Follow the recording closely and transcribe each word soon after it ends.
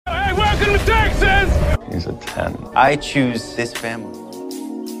taxes! He's a 10. I choose this family.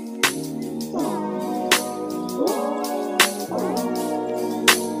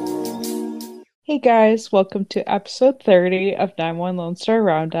 Hey guys, welcome to episode 30 of 9-1 Lone Star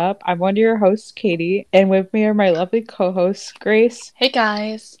Roundup. I'm one of your hosts, Katie, and with me are my lovely co-hosts, Grace. Hey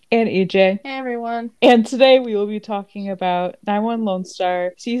guys. And EJ. Hey everyone. And today we will be talking about 9-1 Lone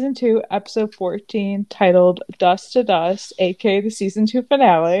Star Season 2, Episode 14, titled Dust to Dust, aka the Season 2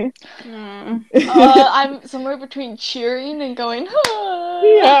 finale. I'm somewhere between cheering and going,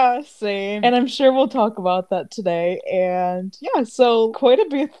 Yeah, same. And I'm sure we'll talk about that today. And yeah, so quite a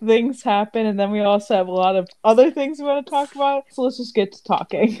bit of things happen, and then we also have a lot of other things we want to talk about. So let's just get to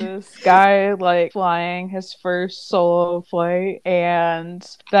talking. This guy, flying his first solo flight, and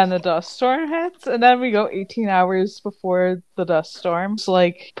then the dust storm hits, and then we go 18 hours before the dust storm. It's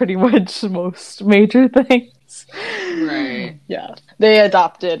pretty much the most major things. Right. Yeah. They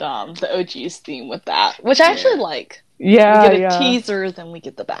adopted the OG's theme with that, which I actually like. Yeah, we get a teaser, then we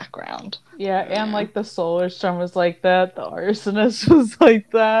get the background. Yeah, and the solar storm was like that. The arsonist was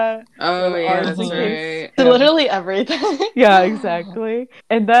like that. Oh yeah, that's right. Literally everything. Yeah, exactly.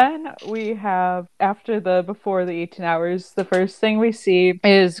 And then we have before the 18 hours, the first thing we see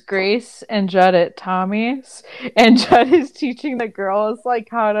is Grace and Judd at Tommy's, and Judd is teaching the girls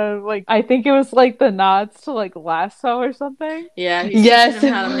how to I think it was the knots to lasso or something. Yeah, he's teaching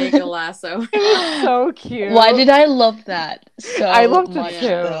them how to make a lasso. So cute. Why did I love that so I loved much, it too.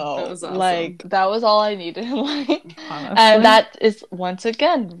 though. That was awesome. That was all I needed. Honestly. And that is once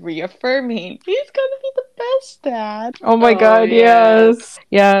again reaffirming he's gonna be the best dad. Oh my god, yes.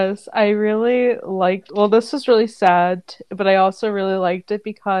 I really liked, this was really sad, but I also really liked it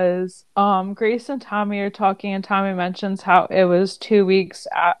because Grace and Tommy are talking, and Tommy mentions how it was 2 weeks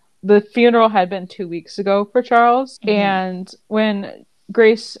the funeral had been 2 weeks ago for Charles. And when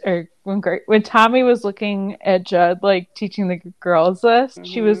Tommy was looking at Judd, teaching the girls this,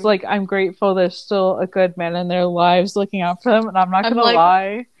 she was like, I'm grateful there's still a good man in their lives looking out for them. And I'm not going to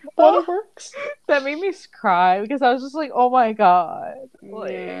lie. That works. That made me cry because I was just oh my god.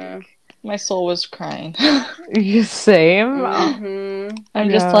 My soul was crying. Same. I'm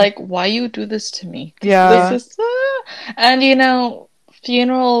just why you do this to me? Yeah. This is, and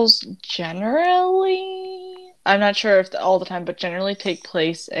funerals generally, I'm not sure if all the time, but generally take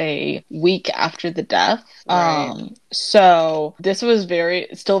place a week after the death. Right. So this was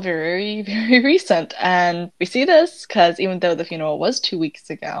still very, very recent. And we see this because even though the funeral was 2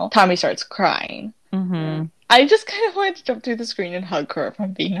 weeks ago, Tommy starts crying. Mm-hmm. I just kind of wanted to jump through the screen and hug her, if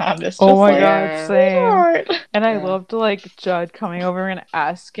I'm being honest. Oh my god, same. Hard. And I loved Judd coming over and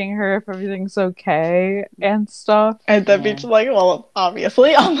asking her if everything's okay and stuff. And then being well,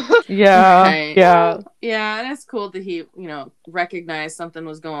 obviously. Yeah, Right. yeah. Yeah, and it's cool that he, recognized something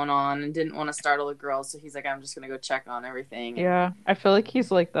was going on and didn't want to startle the girls, so he's like, I'm just gonna go check on everything. Yeah, I feel like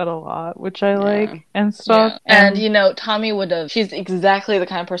he's like that a lot, which I like and stuff. Yeah. And Tommy she's exactly the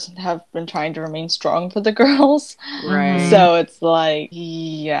kind of person to have been trying to remain strong for the girls. Right. So it's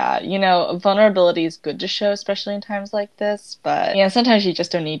vulnerability is good to show, especially in times like this, but sometimes you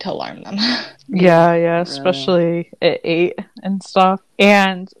just don't need to alarm them. Yeah, especially at 8 and stuff.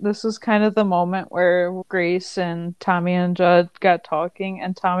 And this was kind of the moment where Grace and Tommy and Judd got talking,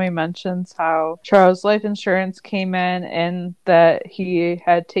 and Tommy mentions how Charles' life insurance came in and that he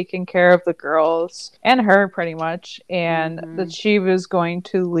had taken care of the girls and her pretty much, and that she was going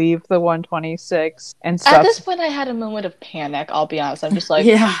to leave the 126 and stuff. At this point, I had a moment of panic, I'll be honest. I'm just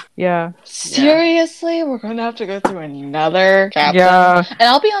yeah. Seriously? We're going to have to go through another chapter? Yeah. And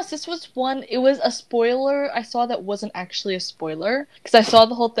I'll be honest, it was a spoiler I saw that wasn't actually a spoiler. Because I saw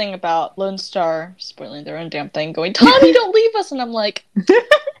the whole thing about Lone Star spoiling their own damn thing, going, Tommy, don't leave us! And I'm like,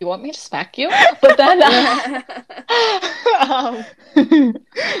 you want me to smack you? But then, but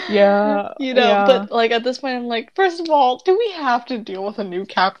at this point, I'm like, first of all, do we have to deal with a new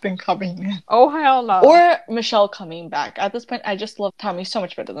captain coming in? Oh, hell no. Or Michelle coming back. At this point, I just love Tommy so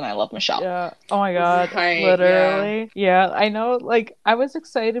much better than I love Michelle. Yeah. Oh my god. Right, literally. Yeah, I know, I was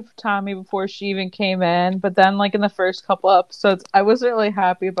excited for Tommy before she even came in, but then, in the first couple episodes, I wasn't really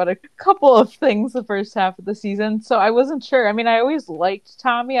happy about a couple of things the first half of the season, so I wasn't sure. I mean, I always liked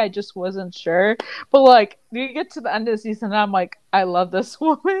Tommy, I just wasn't sure. But, you get to the end of the season, and I'm like, I love this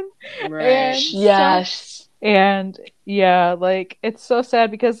woman. Right. Yes. And yeah, like it's so sad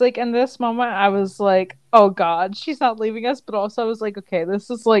because like in this moment I was like, oh god, she's not leaving us, but also I was like, okay,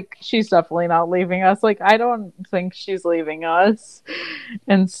 this is like she's definitely not leaving us. Like I don't think she's leaving us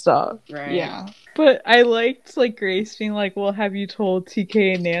and stuff. Right. Yeah. But I liked like Grace being like, well, have you told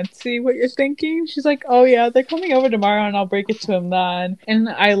TK and Nancy what you're thinking? She's like, oh yeah, they're coming over tomorrow and I'll break it to them then. And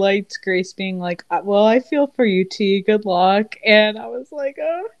I liked Grace being like, well, I feel for you, T. Good luck. And I was like,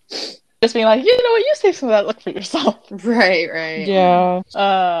 Just being like, you know what, you save some of that look for yourself. Right. yeah.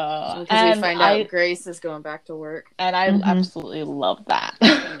 Because And we find out Grace is going back to work. And I Mhm. absolutely love that.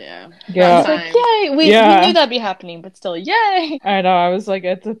 Yeah. Yeah. It's like, yay! We knew that'd be happening, but still, yay! I know, I was like,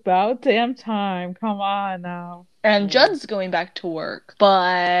 it's about damn time. Come on now. And Judd's going back to work,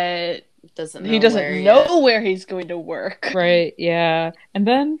 but he doesn't know where he's going to work. Right, yeah. And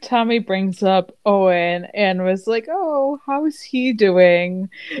then Tommy brings up Owen and was like, oh, how's he doing?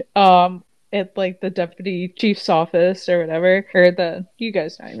 At like the deputy chief's office or whatever. Or you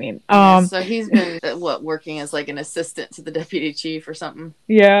guys know what I mean. So he's been working as like an assistant to the deputy chief or something.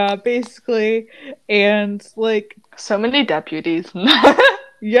 Yeah, basically. And like so many deputies.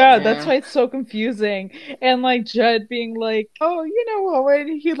 Yeah, that's why it's so confusing. And like Judd being like, oh, you know,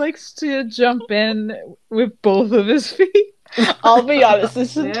 Owen, he likes to jump in with both of his feet. I'll be honest,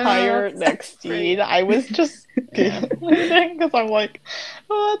 this entire next scene, I was just giggling because I'm like,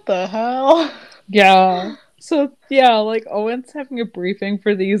 what the hell? Yeah. So, yeah, like, Owen's having a briefing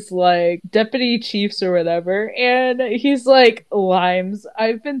for these, like, deputy chiefs or whatever, and he's like, limes.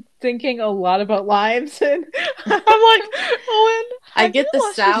 I've been thinking a lot about limes, and I'm like, Owen, I get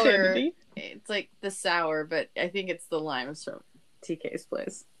the sour. It's like the sour, but I think it's the limes from TK's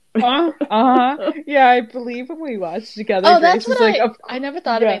place. Yeah, I believe when we watched together. Oh, that's what I never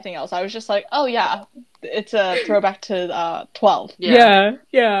thought of anything else. I was just like, oh yeah, it's a throwback to 12.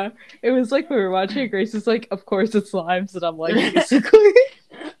 Yeah. It was like we were watching. Grace is like, of course it's limes, and I'm like, basically.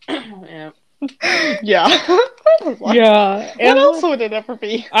 Yeah. Yeah. Yeah. What else would it ever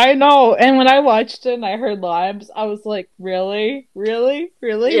be? I know. And when I watched it and I heard limes, I was like, really? Really?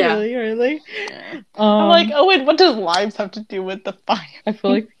 Really? Yeah. Really? Really? Yeah. I'm like, oh wait, what does limes have to do with the fire? I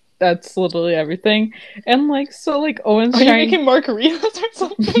feel like that's literally everything. And like, so like Owen's Are you making margaritas or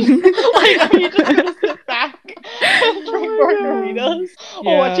something? Like, are you just gonna sit back and drink margaritas?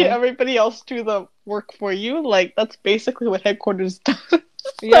 Or watching everybody else do the work for you? Like, that's basically what headquarters does.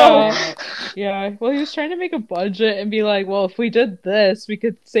 Yeah. Well, he was trying to make a budget and be like, well, if we did this, we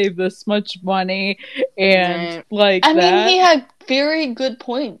could save this much money. And like, I mean, he had very good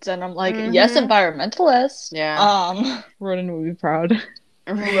points, and I'm like, yes, environmentalist. Yeah. Ronan would be proud.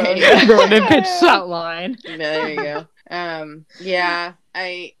 Right. Ronan pitched that line. There you go. Yeah.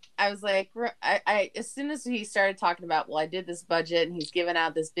 I was like, I as soon as he started talking about, well, I did this budget and he's given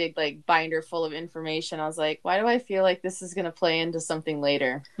out this big like binder full of information, I was like, why do I feel like this is gonna play into something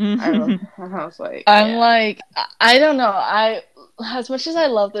later? I was like, I don't know. I as much as I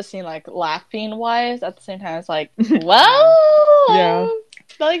love this scene, like laughing wise, at the same time, it's like, well,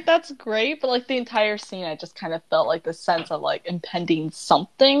 like that's great, but like the entire scene, I just kind of felt like the sense of like impending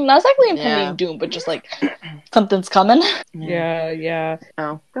something, not exactly impending doom, but just like something's coming. Yeah.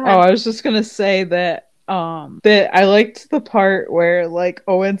 Oh, I was just gonna say that I liked the part where like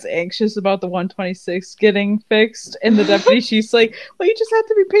Owen's anxious about the 126 getting fixed, and the deputy chief's like, well, you just have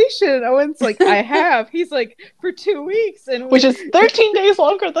to be patient. And Owen's like, I have. He's like, for 2 weeks, and which is 13 days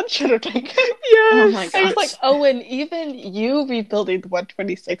longer than should have taken. Yes. Oh my I was like, Owen, even you rebuilding the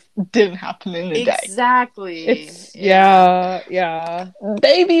 126 didn't happen in a day. Exactly. It's yeah.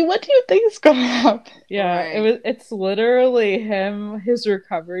 Baby, what do you think is going on? Yeah, it's literally his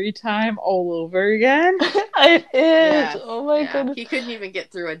recovery time all over again. It is. Yeah. Oh my goodness. He couldn't even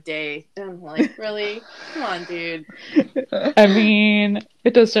get through a day. I'm like, really? Come on, dude. I mean,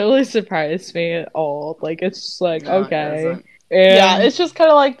 it doesn't really surprise me at all. Like, it's just like, okay. Yeah, it's just kind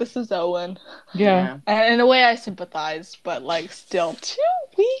of like, this is Owen. Yeah. And in a way, I sympathize, but like, still, 2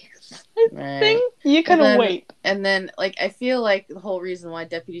 weeks? I think you could wait. And then, like, I feel like the whole reason why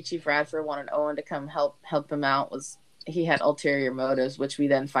Deputy Chief Radford wanted Owen to come help him out was he had ulterior motives, which we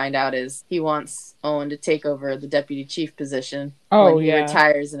then find out is he wants Owen to take over the deputy chief position when he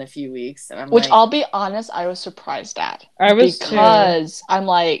retires in a few weeks. And I'll be honest, I was surprised at. I was because I'm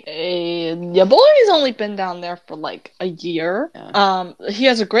like, your boy's only been down there for like a year. Yeah. He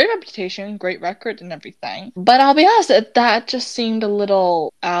has a great reputation, great record, and everything. But I'll be honest, that just seemed a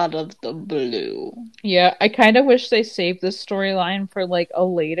little out of the blue. Yeah, I kind of wish they saved this storyline for like a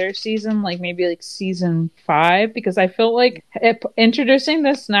later season, like maybe like season 5, because I feel feel like introducing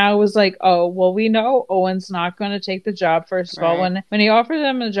this now was like, oh, well, we know Owen's not going to take the job, first of all. When he offered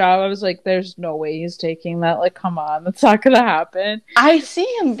him a job, I was like, there's no way he's taking that. Like, come on, that's not going to happen. I see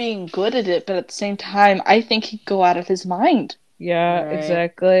him being good at it, but at the same time, I think he'd go out of his mind. Yeah,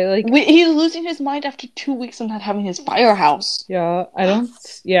 exactly. Like he's losing his mind after 2 weeks of not having his firehouse. Yeah,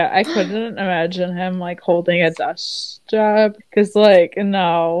 I couldn't imagine him like holding a desk job because, like,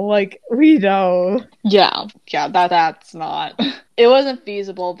 no, like we know. Yeah, that's not. It wasn't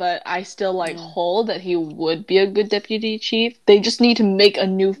feasible, but I still hold that he would be a good deputy chief. They just need to make a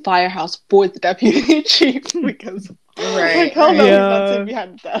new firehouse for the deputy chief because. Right. Hell no, he's not sitting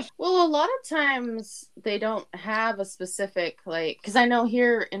behind the desk. Well, a lot of times they don't have a specific, because I know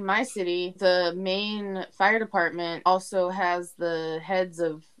here in my city, the main fire department also has the heads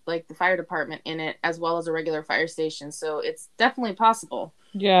of, the fire department in it, as well as a regular fire station. So it's definitely possible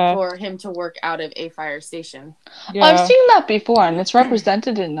for him to work out of a fire station. Yeah. I've seen that before, and it's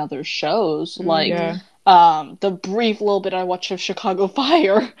represented in other shows, the brief little bit I watched of Chicago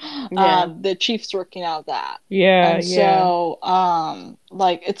Fire, the chief's working out that. So,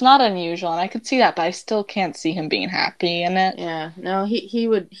 it's not unusual, and I could see that, but I still can't see him being happy in it. Yeah, no, he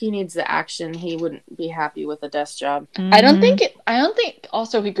needs the action. He wouldn't be happy with a desk job. Mm-hmm. I don't think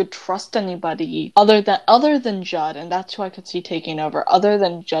also he could trust anybody other than Judd, and that's who I could see taking over, other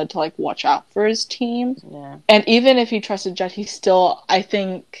than Judd to, watch out for his team. Yeah. And even if he trusted Judd, he still, I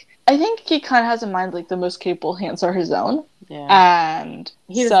think he kind of has in mind, the most capable hands are his own. Yeah. And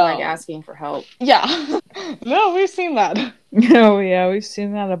he doesn't like asking for help. Yeah. No, we've seen that. Oh, yeah, we've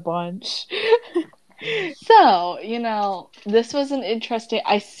seen that a bunch. So, this was an interesting...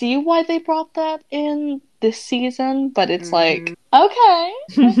 I see why they brought that in this season, but it's okay, I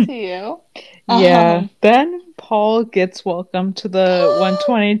see you. Yeah. Then Paul gets welcomed to the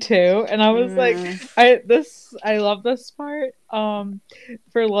 122, and I was like, I love this part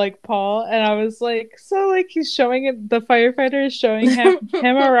for Paul, and I was like, so he's showing it, the firefighter is showing him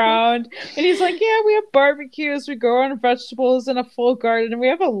around, and he's like, yeah, we have barbecues, we grow our vegetables in a full garden, and we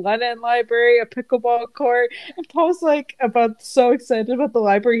have a Lennon library, a pickleball court. And Paul's so excited about the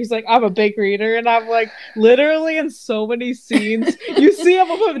library. He's like, I'm a big reader, and I'm like, literally in so many scenes you see him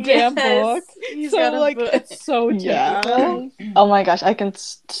with a damn book. So it's so typical. Oh my gosh, I can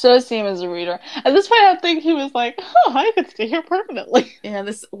so see him as a reader. At this point I think he was like, oh, I could stay here permanently.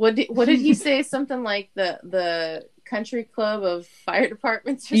 Yeah, what did he say? Something like the country club of fire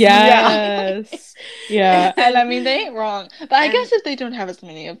departments or something? Yes. Yeah. And I mean, they ain't wrong. But I guess if they don't have as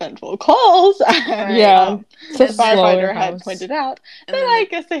many eventful calls, the firefighter had pointed out, then I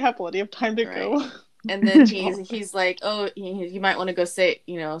guess they have plenty of time to go. And then he's like, oh, you might want to go say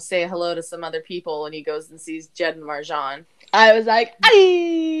hello to some other people, and he goes and sees Jed and Marjan. I was like,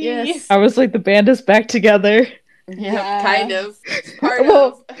 aye! Yes. I was like, the band is back together. Yeah, kind of. Part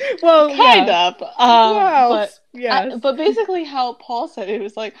of. Well, kind of. Yes. But basically how Paul said it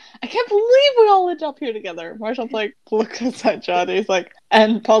was like, I can't believe we all ended up here together. Marshall's like, look at John. He's like,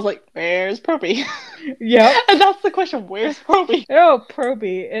 and Paul's like, where's Proby? Yeah. And that's the question, where's Proby? Oh,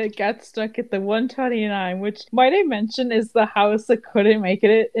 Proby. It got stuck at the 129, which, might I mention, is the house that couldn't make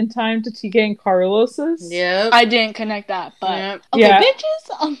it in time to TK and Carlos's. Yep. I didn't connect that, but okay,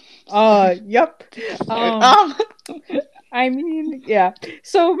 bitches. Yep. I mean, yeah.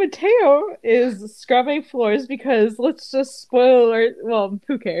 So Mateo is scrubbing floors because, let's just well,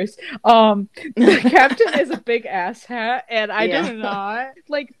 who cares? The captain is a big ass hat, and I did not.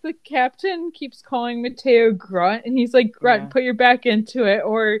 The captain keeps calling Mateo Grunt, and he's like, Grunt, put your back into it,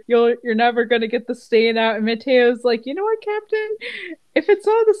 or you're never gonna get the stain out. And Mateo's like, you know what, Captain? If it's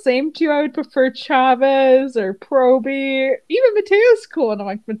all the same to you, I would prefer Chavez or Proby. Even Mateo's cool. And I'm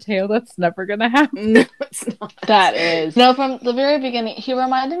like, Mateo, that's never gonna happen. No, it's not. That is. No, from the very beginning, he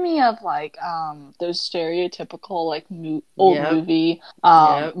reminded me of those stereotypical old movie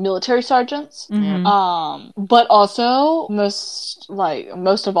military sergeants. Mm-hmm. But also most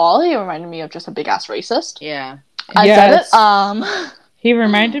of all, he reminded me of just a big ass racist. Yeah. I said it. He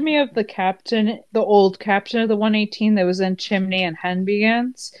reminded me of the old captain of the 118 that was in Chimney and Hen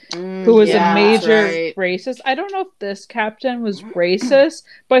Begins, who was a major racist. I don't know if this captain was racist,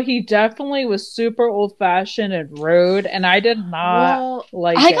 but he definitely was super old-fashioned and rude, and I did not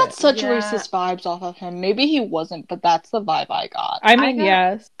like it. I got such racist vibes off of him. Maybe he wasn't, but that's the vibe I got. I mean,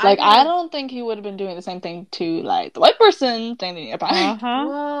 yes. I don't think he would have been doing the same thing to, the white person standing nearby. Uh-huh.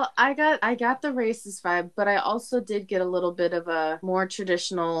 Well, I got the racist vibe, but I also did get a little bit of a more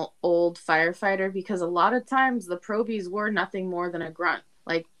traditional old firefighter, because a lot of times the Probies were nothing more than a grunt.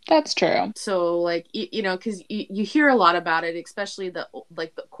 Like, That's true. so like you know, because you hear a lot about it, especially the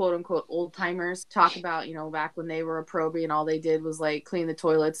quote unquote old timers talk about, you know, back when they were a probie and all they did was like clean the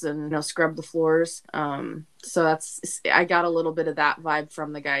toilets and, you know, scrub the floors. So I got a little bit of that vibe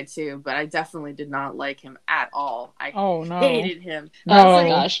from the guy too, but I definitely did not like him at all. I hated him. No. I was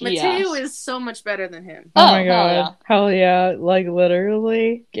like, gosh, Mateo yes. is so much better than him. Oh my hell god. Hell yeah. Like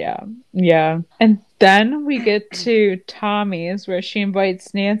literally. Yeah. Yeah. And then we get to Tommy's where she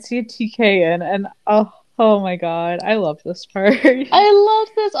invites Nancy and TK in, and oh my god, I love this part. I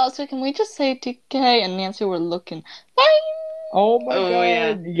love this. Also, can we just say TK and Nancy were looking fine? Oh my god.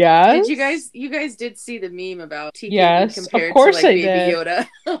 Yeah. Yes. Did you guys did see the meme about TK Yes, being compared of course to like I Baby did. Yoda?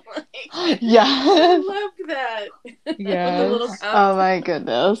 Like, Yeah. I loved that. Yes. The little Oh my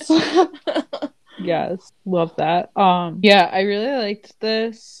goodness. Yes, love that. Yeah, I really liked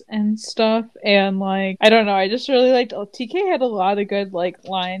this and stuff, and like, I don't know, I just really liked. TK had a lot of good like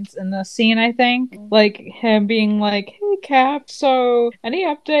lines in the scene. I think, like him being like, "Hey, Cap, so any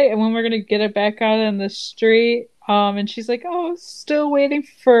update?" And when we're gonna get it back out in the street. And she's like, "Oh, still waiting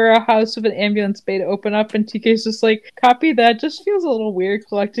for a house with an ambulance bay to open up." And TK's just like, "Copy that." Just feels a little weird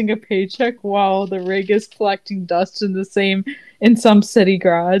collecting a paycheck while the rig is collecting dust in some city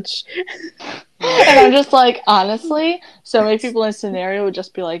garage. And I'm just like, honestly, so many people in a scenario would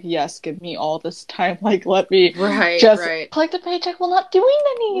just be like, yes, give me all this time. Like, let me just collect a paycheck while not doing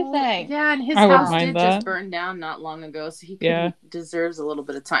anything. Yeah, and his I wouldn't house mind did that. just burn down not long ago, so he deserves a little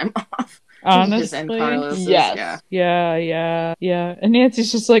bit of time off. Honestly, and Carlos's, yes. Yeah. And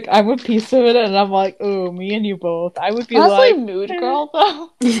Nancy's just like, "I'm a piece of it," and I'm like, "Oh, me and you both." I would be honestly, like, mood girl though.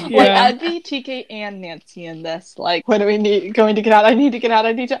 Yeah. Like, I'd be TK and Nancy in this. Like, when are we going to get out? I need to get out.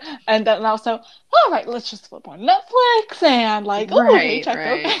 I need to, and then also, all right, let's just flip on Netflix and like, paycheck,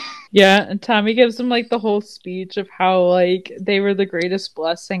 okay. Yeah, and Tommy gives him like the whole speech of how like they were the greatest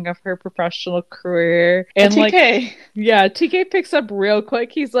blessing of her professional career. And TK. TK picks up real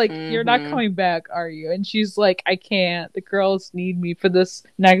quick. He's like, "You're not coming back, are you?" And she's like, "I can't. The girls need me for this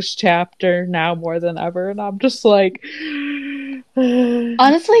next chapter now more than ever." And I'm just like,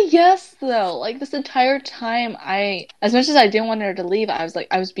 honestly, yes, though. Like, this entire time, as much as I didn't want her to leave, I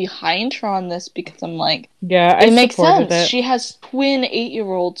was behind her on this because I'm like, it makes sense. She has twin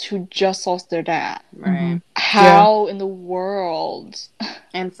 8-year-olds who just lost their dad. Right. How in the world?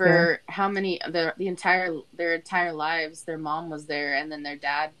 And for how many their entire lives, their mom was there, and then their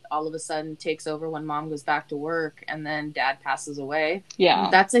dad all of a sudden takes over when mom goes back to work, and then dad passes away. Yeah,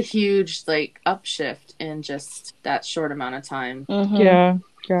 that's a huge like upshift in just that short amount of time. Yeah.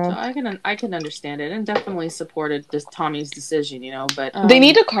 So I can understand it and definitely supported this Tommy's decision, you know, but they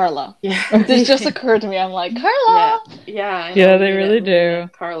need a Carla. Yeah. This just occurred to me. I'm like, Carla. Yeah, they really do.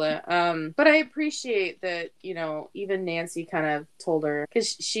 Carla. But I appreciate that, you know, even Nancy kind of told her,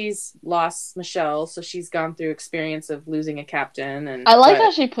 because she's lost Michelle, so she's gone through experience of losing a captain. And I like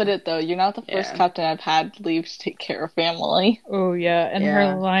how she put it though. You're not the first captain I've had leave to take care of family. Oh yeah, and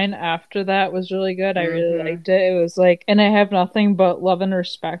her line after that was really good. I really liked it. It was like, "And I have nothing but love and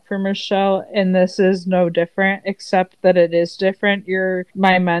respect for Michelle, and this is no different, except that it is different. You're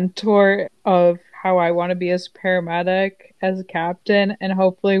my mentor of how I want to be as a paramedic, as a captain, and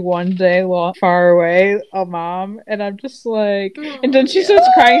hopefully one day far away, a mom." And I'm just like, and then she starts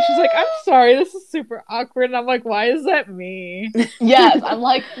crying. She's like, "I'm sorry, this is super awkward." And I'm like, why is that me? Yes, I'm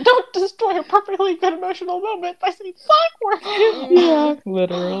like, don't destroy a perfectly good emotional moment by saying it's awkward. Yeah,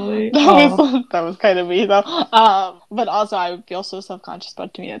 literally. That was kind of me though. But also I would feel so self-conscious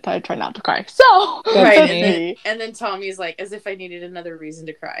about doing it that I try not to cry. So that's me. And then Tommy's like, as if I needed another reason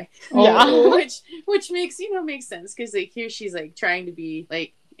to cry. Yeah. Which makes sense, because like here she's like trying to be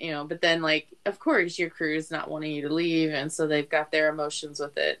like, you know, but then like of course your crew is not wanting you to leave, and so they've got their emotions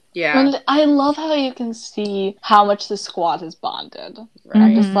with it. And I love how you can see how much the squad has bonded,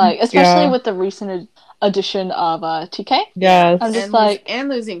 right? Just like, especially with the recent addition of TK. I'm just and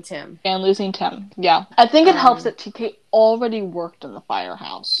losing Tim. Yeah, I think it helps that TK already worked in the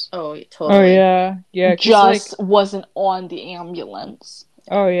firehouse. Oh, totally. Oh yeah. Just wasn't on the ambulance.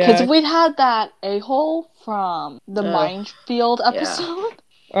 Oh yeah, because if we'd had that a-hole from the minefield episode.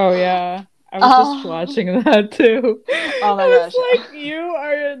 Oh yeah, I was just watching that too. Oh my gosh, like, you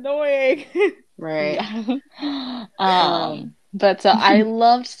are annoying. Right. But I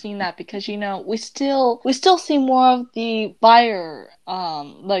loved seeing that because, you know, we still see more of the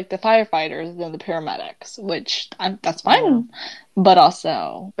like the firefighters than the paramedics, which that's fine. But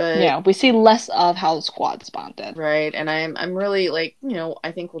also, we see less of how the squad's bonded. Right, and I'm really like, you know,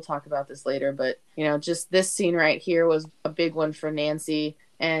 I think we'll talk about this later, but, you know, just this scene right here was a big one for Nancy,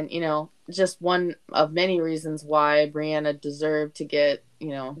 and, you know, just one of many reasons why Brianna deserved to get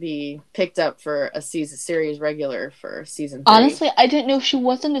be picked up for a series regular for season 3. Honestly, I didn't know she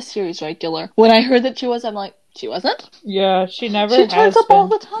wasn't a series regular. When I heard that she was, I'm like, she wasn't? Yeah, she never She has turns up been. all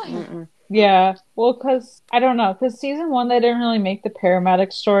the time. Mm-mm. Yeah, well, because I don't know, because season 1 they didn't really make the paramedic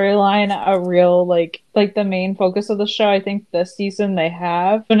storyline a real like the main focus of the show. I think this season they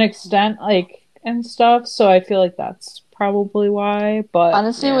have to an extent, like, and stuff. So I feel like that's probably why. But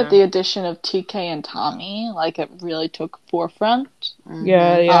Honestly, with the addition of TK and Tommy, like, it really took forefront.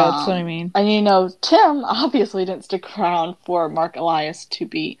 yeah, that's what I mean. And Tim obviously didn't stick around for Mark Elias to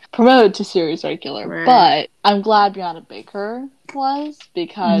be promoted to series regular, Right. but I'm glad Brianna Baker was,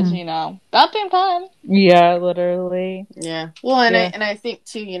 because about damn time. Yeah, literally. Yeah. Well, and I think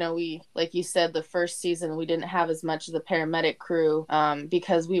too, we, like you said, the first season we didn't have as much of the paramedic crew,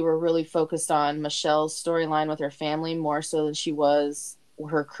 because we were really focused on Michelle's storyline with her family more so than she was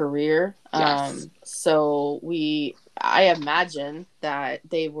her career. Yes. So I imagine that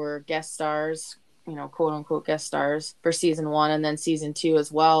they were guest stars, quote unquote guest stars for season 1 and then season 2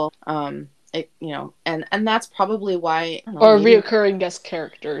 as well. And that's probably why, or reoccurring guest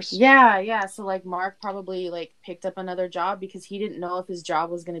characters. Yeah. So like Mark probably like picked up another job because he didn't know if his job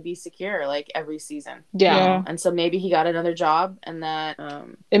was going to be secure like every season. Yeah. And so maybe he got another job, and that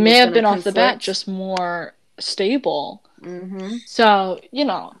it may have been off the bat just more stable. Mm-hmm. So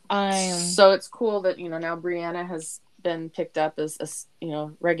so it's cool that now Brianna has been picked up as a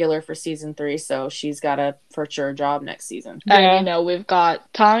regular for season 3, so she's got a for sure job next season. And we've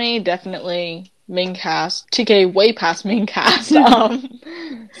got Tommy, definitely main cast, TK way past main cast. So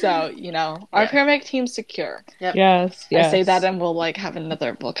our paramedic team's secure. Yep. Yes. I say that and we'll like have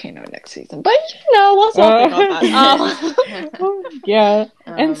another volcano next season, but let's not think about that. Yeah.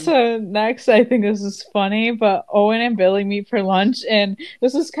 And so next, I think this is funny, but Owen and Billy meet for lunch, and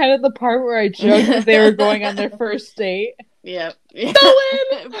this is kind of the part where I joked that they were going on their first date. Yep.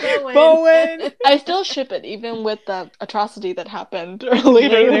 Bowen! I still ship it, even with the atrocity that happened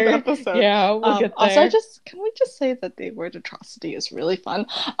later in the episode. Yeah, we'll get there. Also, can we just say that the word atrocity is really fun?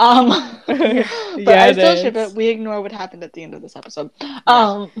 But I still ship it. We ignore what happened at the end of this episode.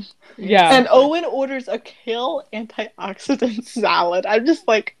 Yeah. And Owen orders a kale antioxidant salad. I'm just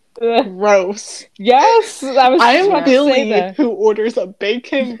like, gross. Yes, I am Billy, who orders a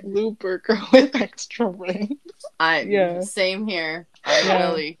bacon blue burger with extra rings. Same here. I'm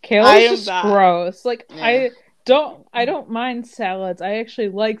Billy. Kale is just gross. Like, I don't mind salads. I actually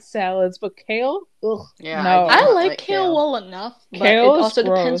like salads, but kale, ugh. Yeah, no. I like kale well enough, but kale it also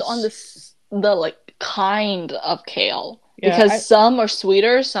gross. depends on the like kind of kale. Because some are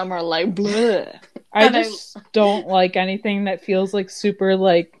sweeter, some are like bleh. I just don't like anything that feels like super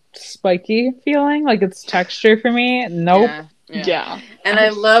like spiky feeling, like it's texture for me. Nope. Yeah. And I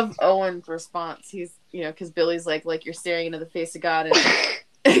love Owen's response. He's because Billy's like you're staring into the face of God, and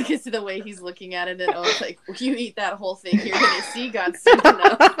because of the way he's looking at it, and Owen's like, you eat that whole thing, you're gonna see God soon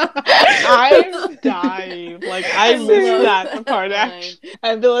enough. I'm dying. Like, I missed that part actually.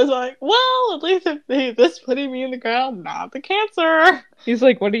 And Billy's like, well, at least if this putting me in the ground, not the cancer. He's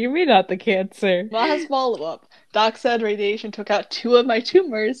like, what do you mean not the cancer? Last follow-up. Doc said radiation took out 2 of my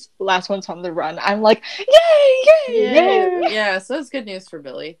tumors. The last one's on the run. I'm like, yay! Yeah, so it's good news for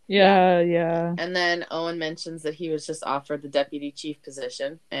Billy. Yeah. And then Owen mentions that he was just offered the deputy chief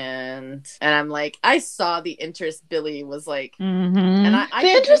position, and I'm like, I saw the interest Billy was like, mm-hmm. And the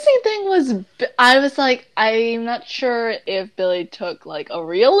interesting thing was, I was like, I'm not sure if Billy took like a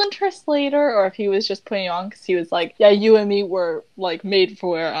real interest later, or if he was just putting on because he was like, yeah, you and me were like made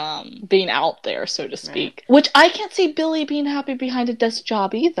for being out there, so to speak. Which I can't see Billy being happy behind a desk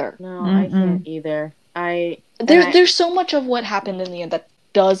job either. No, I can't either. There's so much of what happened in the end that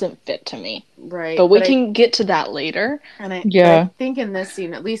doesn't fit to me. Right. But we can get to that later. And I think in this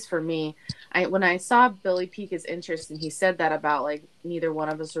scene, at least for me, when I saw Billy pique his interest and he said that about like neither one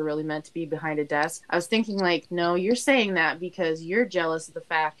of us are really meant to be behind a desk, I was thinking like, no, you're saying that because you're jealous of the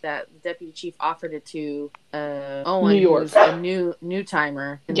fact that the deputy chief offered it to Owen, New York, who's a new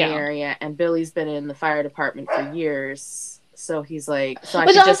timer in the area, and Billy's been in the fire department for years. So he's like, so I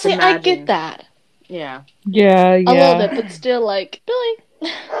but could honestly, just imagine. I get that. Yeah. A little bit, but still, like, Billy.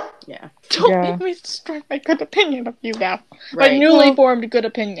 Yeah. Don't make me destroy my good opinion of you now. Right. My newly formed good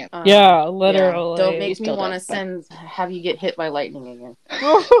opinion. Yeah, literally. Don't make me want to have you get hit by lightning again.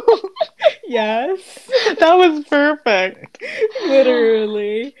 Yes. That was perfect.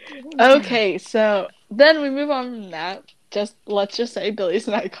 Literally. Okay, so then we move on from that. let's just say Billy's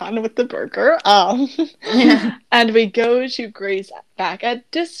an icon with the burger. Yeah. And we go to Grace back at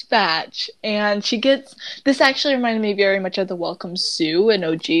dispatch, and she gets this. Actually reminded me very much of the Welcome Sue and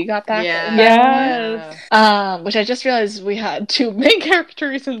OG got back. Yeah. Yes. Which I just realized we had two main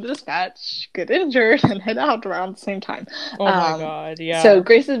characters in dispatch get injured and head out around the same time. Oh my god, yeah. So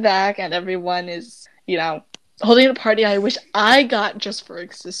Grace is back, and everyone is, holding a party I wish I got just for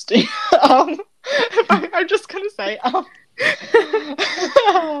existing. I'm just gonna say,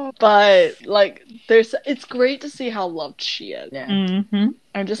 but like, it's great to see how loved she is. Yeah. Mm-hmm.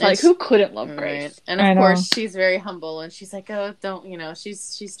 I'm just like, who couldn't love Grace? Right. And of course, she's very humble, and she's like, oh, don't,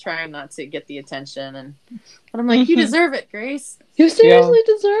 she's trying not to get the attention, but I'm like, you deserve it, Grace. You seriously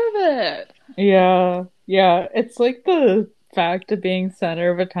deserve it. Yeah, it's like the fact of being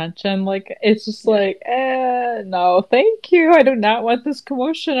center of attention, like, it's just like, no, thank you, I do not want this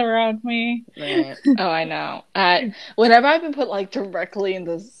commotion around me. Right. Oh, I know. Whenever I've been put like directly in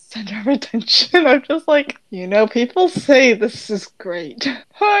the center of attention, I'm just like, people say this is great.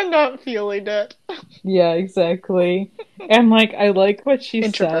 I'm not feeling it. Yeah, exactly. And like, I like what she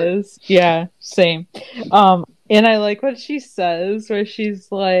says. Yeah, same. And I like what she says, where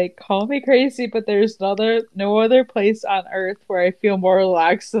she's like, call me crazy, but there's no other place on earth where I feel more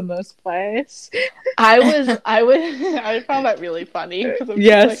relaxed than this place. I found that really funny.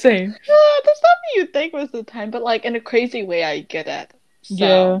 Yeah, like, same. That's not what you think most of the time, but like in a crazy way, I get it.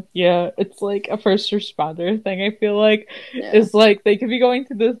 So. Yeah. It's like a first responder thing, I feel like. It's like they could be going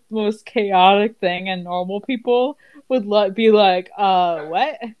through the most chaotic thing, and normal people would be like,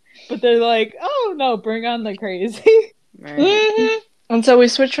 what? But they're like, oh no, bring on the crazy. Right. Mm-hmm. And so we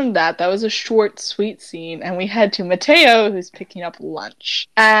switched from that. That was a short, sweet scene. And we head to Mateo, who's picking up lunch.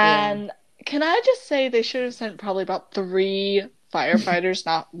 And can I just say they should have sent probably about 3 firefighters,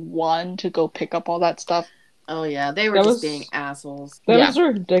 not 1, to go pick up all that stuff. Oh yeah, they were just being assholes. That was a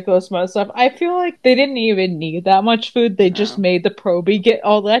ridiculous amount of stuff. I feel like they didn't even need that much food. They just made the probie get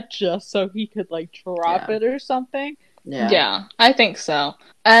all that just so he could like drop it or something. Yeah, I think so.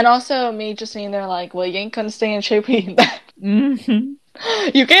 And also me just sitting there like, well, you ain't gonna stay in shape eating that. Mm-hmm.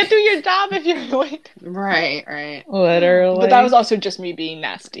 You can't do your job if you're late. Right. Literally. But that was also just me being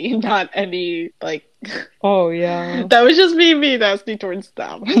nasty, not any, like... Oh, yeah. That was just me being nasty towards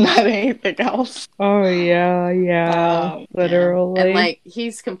them, not anything else. Oh, yeah. Literally. And, like,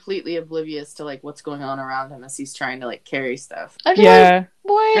 he's completely oblivious to, like, what's going on around him as he's trying to, like, carry stuff. Like,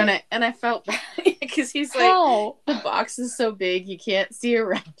 boy. And I felt bad, because he's like, the box is so big, you can't see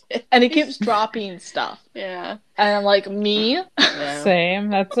around it. And he keeps dropping stuff. Yeah. And I'm like, me? Yeah. Same.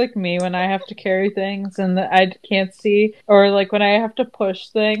 That's like me when I have to carry things and I can't see. Or like when I have to push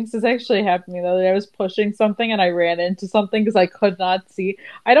things. This actually happened to me the other day. I was pushing something and I ran into something because I could not see.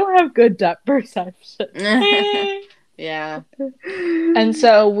 I don't have good depth perception. Yeah. And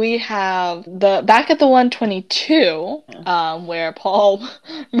so we have back at the 122, where Paul,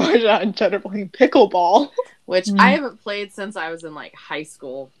 Marja, and Jen are playing pickleball. Which I haven't played since I was in, like, high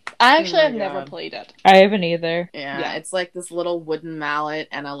school. I actually have never played it. I haven't either. Yeah, it's like this little wooden mallet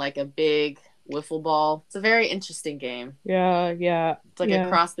and a big wiffle ball. It's a very interesting game. Yeah. It's like a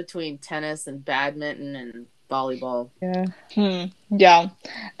cross between tennis and badminton and volleyball. Yeah. Yeah.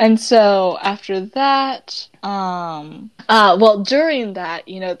 And so after that, well, during that,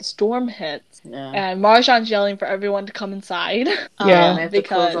 the storm hits. Yeah. And Marjan's yelling for everyone to come inside. And they have to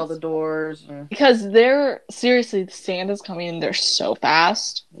close all the doors. Because seriously, the sand is coming in there so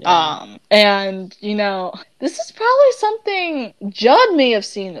fast. Yeah. And, this is probably something, Judd may have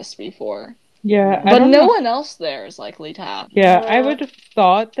seen this before. Yeah. But no one else there is likely to have. Yeah, I would have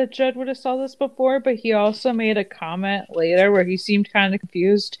thought that Judd would have saw this before, but he also made a comment later where he seemed kind of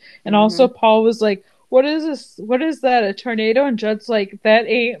confused. And also Paul was like, what is this? What is that? A tornado? And Judd's like, that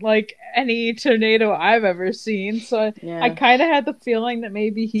ain't like any tornado I've ever seen. So I kind of had the feeling that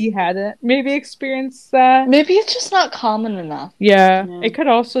maybe he hadn't experienced that. Maybe it's just not common enough. Yeah. It could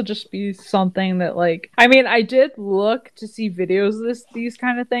also just be something that like, I mean, I did look to see videos of these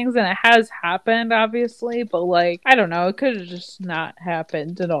kind of things, and it has happened, obviously, but like, I don't know, it could have just not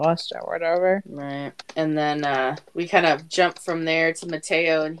happened in Austin or whatever. Right. And then we kind of jump from there to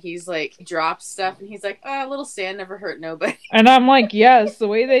Mateo, and he's like, drops stuff, and he's like, a little sand never hurt nobody. And I'm like, yes, the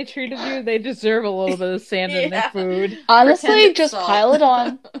way they treated you, they deserve a little bit of sand in their food. Honestly, just pile it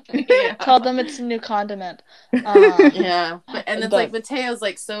on. Tell them it's a new condiment. And it's like Mateo's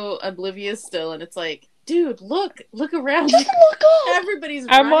like so oblivious still, and it's like dude, look around. Just look up. Everybody's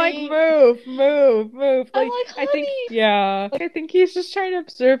I'm running. like, move. I'm Like, like, I think, honey. yeah. Like, I think he's just trying to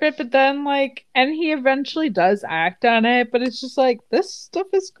observe it, but then, like, and he eventually does act on it, but it's just like, this stuff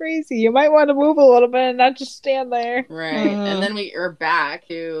is crazy. You might want to move a little bit and not just stand there. Right. Mhm. And then we are back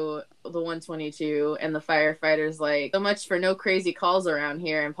to the 122, and the firefighter's like, so much for no crazy calls around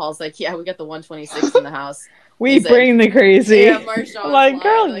here. And Paul's like, yeah, we got the 126 in the house. We He's like, bring the crazy. yeah, Marshawn's like, lying,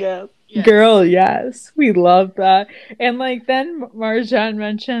 Girl, like, yeah. yes. Girl, yes. We love that. And like then Marjan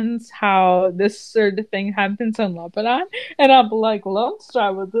mentions how this sort of thing happens in Lebanon. And I'm like, Lone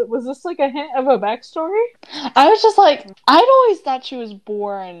Star, was this like a hint of a backstory? I was just like, I'd always thought she was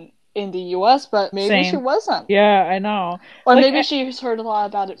born in the US, but maybe Same. she wasn't. Yeah, I know. Or Like, maybe she's heard a lot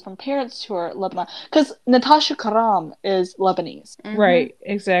about it from parents who are Lebanon. Because Natasha Karam is Lebanese. Mhm. Right,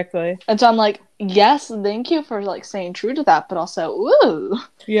 exactly. And so I'm like, yes, thank you for like staying true to that, but also, ooh.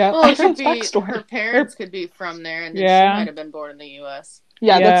 Yeah. Well, it could Different be backstory. her parents could be from there, and then Yeah. she might have been born in the U.S.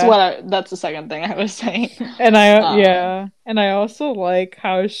 Yeah, Yeah. that's the second thing I was saying. And I also like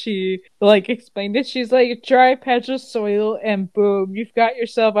how she like explained it. She's like, dry patch of soil and boom, you've got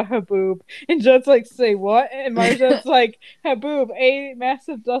yourself a haboob. And Judd's like, say what? And Marja's like, haboob, a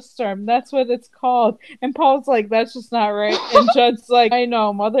massive dust storm. That's what it's called. And Paul's like, that's just not right. And Judd's like, I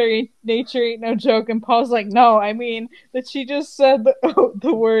know, Mother Nature ain't no joke. And Paul's like, no, I mean that she just said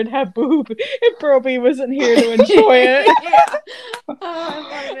the word haboob, and Proby wasn't here to enjoy it. Yeah. I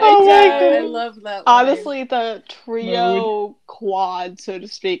love it. Oh my Yeah, God. I love that line. Honestly, the trio quad, so to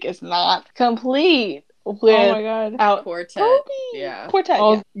speak, is not complete Oh my without god. Quartet. Proby. Yeah. Quartet,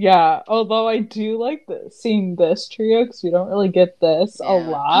 Oh, yeah. Although I do like seeing this trio because we don't really get this a Yeah. Oh,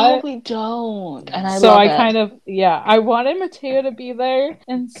 lot. we don't. And I So love I it. kind of, yeah, I wanted Mateo to be there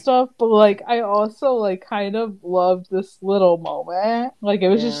and stuff, but like I also like kind of loved this little moment. Like it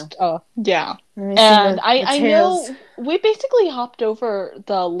was Yeah. just, Yeah. Let me see And the I know tails. we basically hopped over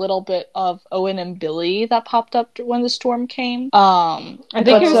the little bit of Owen and Billy that popped up when the storm came. I think but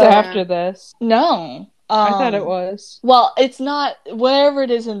it was so- after this. No. I thought it was. Well, it's not wherever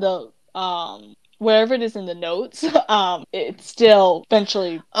it is in the notes. It still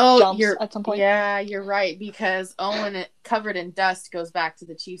eventually jumps at some point. Yeah, you're right, because Owen, covered in dust, goes back to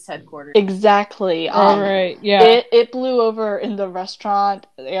the Chiefs' headquarters. Exactly. All right. Yeah. It blew over in the restaurant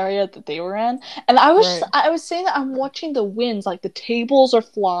area that they were in, and I was saying that I'm watching the winds, like the tables are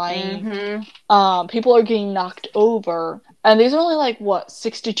flying, Mm-hmm. people are getting knocked over, and these are only like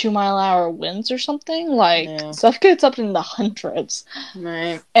 62-mile-an-hour winds or something. Like stuff gets up in the hundreds.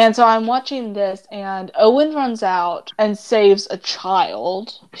 Right. And so I'm watching this, and Owen runs out and saves a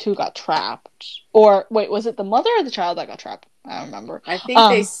child who got trapped. Or wait, was it the mother or the child that got trapped? I don't remember. I think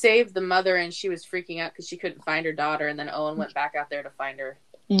they saved the mother, and she was freaking out because she couldn't find her daughter, and then Owen went back out there to find her.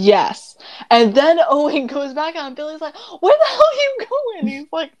 Yes. And then Owen goes back out, and Billy's like, where the hell are you going? He's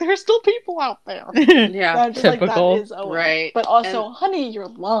like, there's still people out there. Yeah. And I'm just Typical. like, that is Owen. Right. But also, honey, your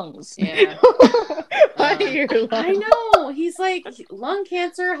lungs. Yeah. Your lungs. I know. He's like, lung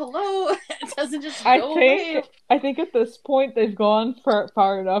cancer, hello. It doesn't just go away. I think at this point they've gone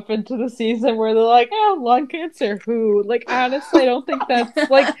far enough into the season where they're like, yeah, lung cancer, who? Like, honestly, I don't think that's,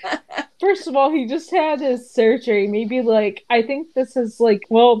 like, first of all, he just had his surgery. Maybe, like, I think this is, like,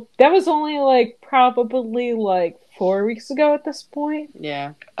 well, that was only, like, probably, like, 4 weeks ago at this point.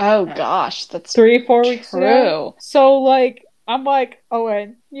 Yeah. Oh, gosh. That's 3-4 weeks ago. So, like, I'm like,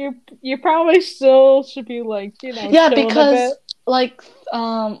 Owen, you probably still should be, like, you know, yeah, chilling because, a bit. like,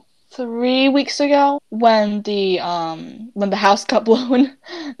 3 weeks ago, when the house got blown,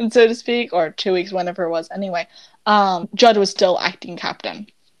 and so to speak, or 2 weeks, whenever it was, anyway, Judd was still acting captain.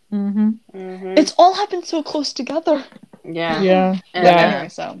 Mm-hmm. Mm-hmm. It's all happened so close together. Yeah. Yeah. And, Anyway,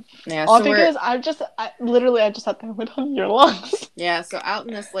 so yeah. all So I think is, I just had that with your lungs. yeah. So out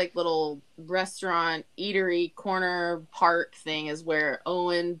in this like little restaurant, eatery, corner park thing is where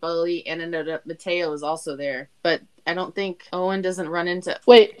Owen, Bully, and Mateo is also there, but I don't think Owen doesn't run into.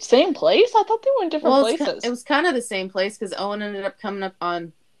 Wait, same place? I thought they were in different places. It was kind of the same place because Owen ended up coming up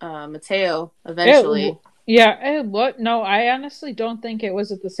on Mateo eventually. No, I honestly don't think it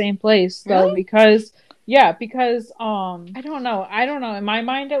was at the same place though, Really? because I don't know. In my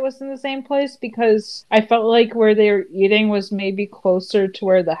mind, it was in the same place because I felt like where they were eating was maybe closer to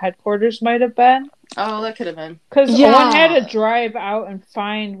where the headquarters might have been. Oh, that could have been. Because Yeah. Owen had to drive out and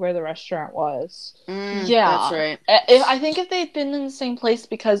find where the restaurant was. Yeah. That's right. I think if they'd been in the same place,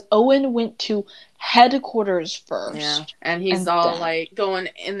 because Owen went to headquarters first. Yeah, and he's And all then- like going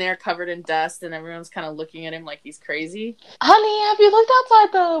in there covered in dust, and everyone's kind of looking at him like he's crazy. Honey, have you looked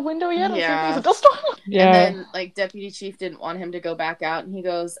outside the window yet? Yeah. It's a dust storm. Yeah. And then like Deputy Chief didn't want him to go back out, and he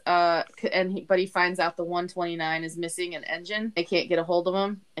goes, but he finds out the 129 is missing an engine. They can't get a hold of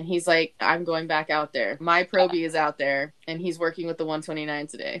him, and he's like, I'm going back out there. My probie is out there, and he's working with the 129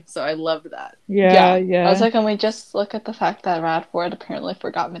 today. So I loved that. Yeah. I was like, can we just look at the fact that Radford apparently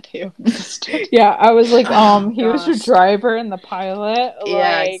forgot Mateo? Yeah, I was like, he was your Gosh. driver and the pilot.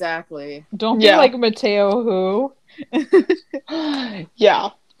 Yeah, Like, exactly. don't be Yeah. like Mateo who. Yeah.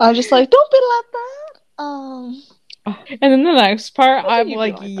 I'm just like, don't be like that. And then the next part, Why I'm do you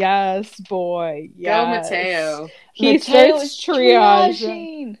like, be like that? yes, boy, yes. Go Mateo. He Mateo starts is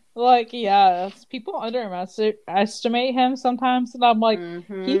triaging. Like, yes, people underestimate him sometimes, and I'm like, he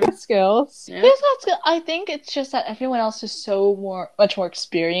Mhm. got skills. Yeah. Here's what's good. I think it's just that everyone else is so much more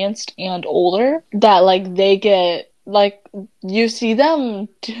experienced and older that like they get like you see them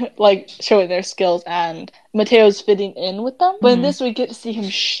like showing their skills and Mateo's fitting in with them. But in Mhm. this we get to see him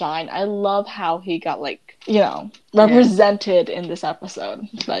shine. I love how he got like represented in this episode.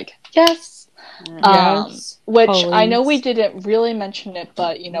 Like yes. Yes. Which I know we Police. didn't really mention it,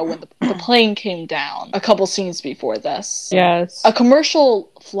 but when the plane came down a couple scenes before this, Yes. a commercial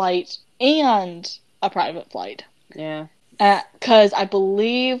flight and a private flight. Yeah. Because I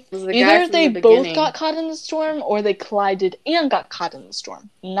believe It was the guy either from they the both beginning. got caught in the storm or they collided and got caught in the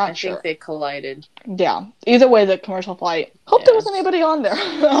storm. Not I sure. think they collided. Yeah. Either way, the commercial flight. Hope there Yes. wasn't anybody on there.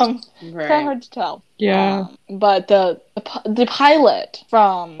 Kind of Right. hard to tell. Yeah. But the pilot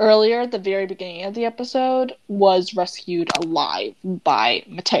from earlier, the very beginning of the episode, was rescued alive by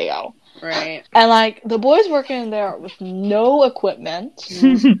Mateo. Right. And like the boys working in there with no equipment,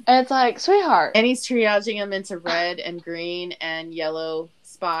 and it's like, sweetheart. And he's triaging them into red and green and yellow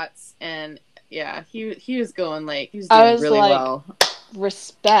spots, and yeah, he was going like he was I doing was really like- well.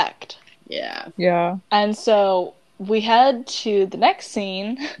 Respect. Yeah. Yeah. And so we head to the next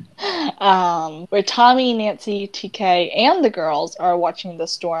scene, where Tommy, Nancy, TK, and the girls are watching the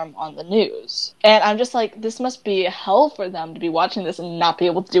storm on the news. And I'm just like, this must be hell for them to be watching this and not be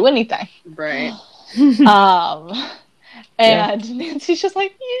able to do anything. Right. And Nancy's just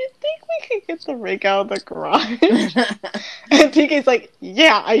like, you think we could get the rig out of the garage? And TK's like,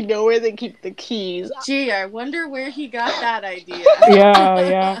 yeah, I know where they keep the keys. Gee, I wonder where he got that idea.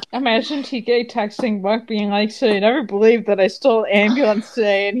 Yeah. Imagine TK texting Buck being like, so you never believed that I stole an ambulance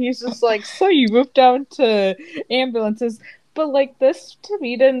today, and he's just like, so you moved down to ambulances. But like this to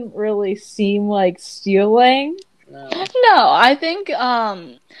me didn't really seem like stealing. No. No, I think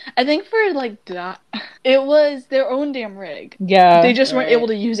for like that, it was their own damn rig. Yeah. They just weren't Right. able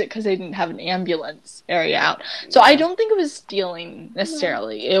to use it because they didn't have an ambulance area out. So I don't think it was stealing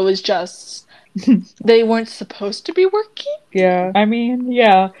necessarily. It was just they weren't supposed to be working. Yeah. I mean,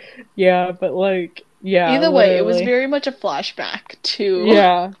 yeah. Yeah, but like, yeah. Either way, it was literally. very much a flashback to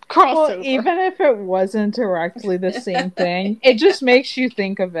Yeah. crossover. Well, even if it wasn't directly the same thing, it just makes you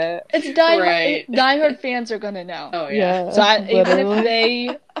think of it. It's Right. diehard fans are gonna know. Oh yeah. So even if literally.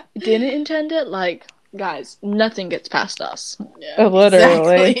 they didn't intend it, like guys, nothing gets past us. Yeah,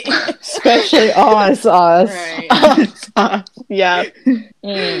 Literally. exactly. Especially us. Right. Yeah.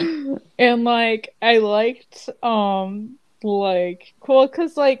 Mm. And like I liked like cool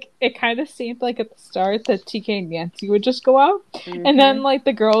because like it kind of seemed like at the start that TK and Nancy would just go out, and then like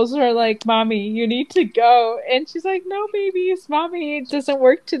the girls are like, mommy, you need to go, and she's like, no babies, mommy, it doesn't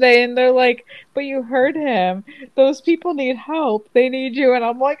work today, and they're like, but you heard him, those people need help, they need you, and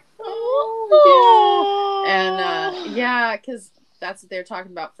I'm like, Oh, yeah. And yeah, because that's what they're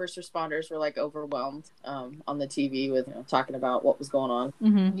talking about. First responders were like overwhelmed on the TV with talking about what was going on.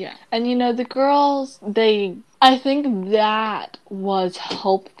 mm-hmm. Yeah. And the girls, I think that was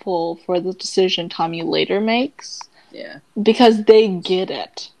helpful for the decision Tommy later makes. Yeah. Because they get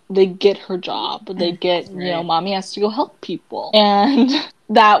it. They get her job. They get, Right. mommy has to go help people. And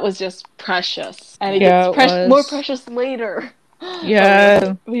that was just precious. And it Yeah, gets it was. more precious later.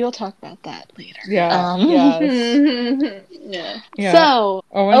 Yeah. We'll talk about that later. Yeah. Yes. Yeah. Yeah. So,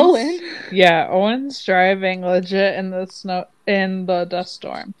 Owen. Yeah, Owen's driving legit in the dust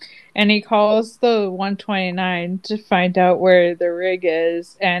storm. And he calls the 129 to find out where the rig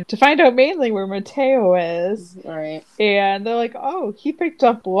is and to find out mainly where Mateo is. All right. And they're like, oh, he picked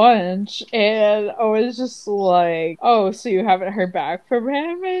up lunch. And Owen's just like, oh, so you haven't heard back from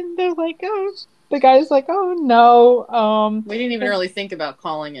him? And they're like, oh, the guy's like, oh, no. We didn't even really think about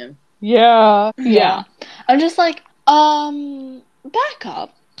calling him. Yeah. yeah. I'm just like, back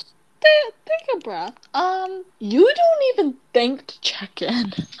up. Take a breath. You don't even think to check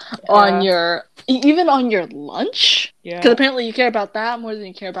in on your Even on your lunch? Yeah. Because apparently you care about that more than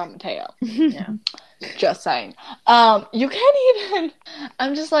you care about Mateo. Yeah. Just saying. You can't even...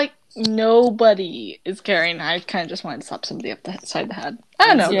 I'm just like, nobody is caring. I kind of just wanted to slap somebody up the side of the head. I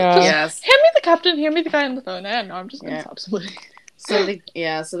don't know. Yeah. Just Yes. hand me the captain, hand me the guy on the phone. I don't know. I'm just going to Yeah. slap somebody.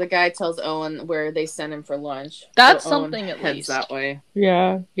 So the guy tells Owen where they sent him for lunch. That's so Owen something at heads least. that way.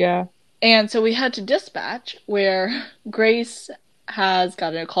 Yeah. And so we had to dispatch where Grace has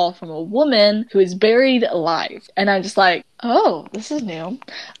gotten a call from a woman who is buried alive. And I'm just like, oh, this is new.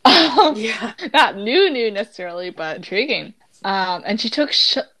 Yeah. Not new necessarily, but intriguing. And she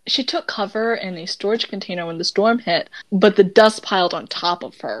took cover in a storage container when the storm hit, but the dust piled on top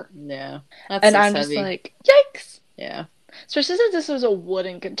of her. Yeah. That's And just I'm heavy. just like, yikes. Yeah. Especially since this was a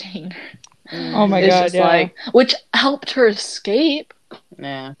wooden container. Oh my It's god, just yeah. like, which helped her escape,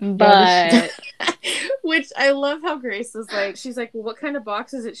 Yeah. but Which I love how Grace is like, she's like, well, what kind of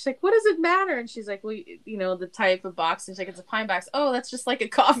box is it? She's like, what does it matter? And she's like, well, you know, the type of box. And she's like, it's a pine box. Oh, that's just like a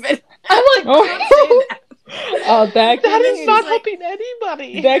coffin. I'm like, Oh. Oh, that that is gave not me, helping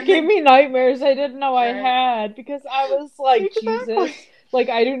anybody. that gave me nightmares I didn't know I Right. had, because I was like, Exactly. Jesus, like,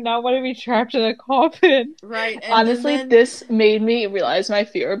 I do not want to be trapped in a coffin. Right. And Honestly, then, this made me realize my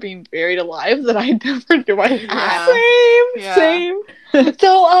fear of being buried alive that I never knew I had. Yeah. Same.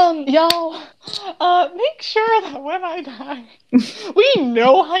 So, y'all, make sure that when I die, we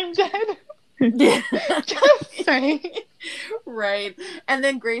know I'm dead. Just saying. Right. And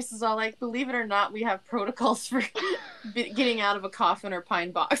then Grace is all like, believe it or not, we have protocols for getting out of a coffin or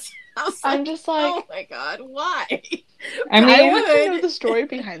pine box. I was like, I'm just like, oh my god, why? I I mean, want to know the story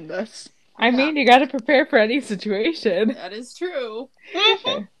behind this. you gotta prepare for any situation. That is true.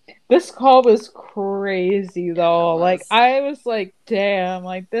 This call was crazy though. Yeah, it Like, was. I was like, damn,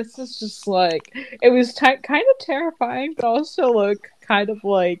 like, this is just like, it was kind of terrifying, but also like kind of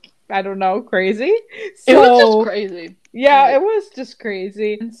like, I don't know, crazy. It was just So, crazy. yeah, Like- it was just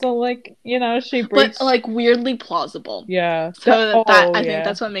crazy. And so, like, you know, she breaks. But, like, weirdly plausible. yeah. So I think yeah,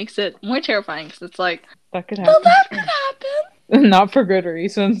 that's what makes it more terrifying, because it's like, that could well, happen. that could happen. Not for good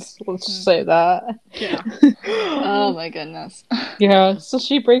reasons. Let's just say that. Yeah. Oh my goodness. Yeah, so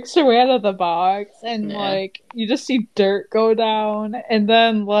she breaks her way out of the box, and Yeah. like you just see dirt go down, and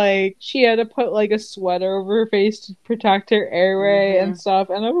then like she had to put like a sweater over her face to protect her airway and stuff,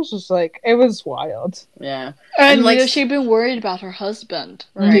 and it was just like, it was wild. Yeah. And, And, like, you know, she'd been worried about her husband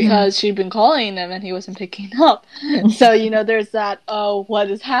Right. because she'd been calling him and he wasn't picking up. So, you know, there's that, oh, what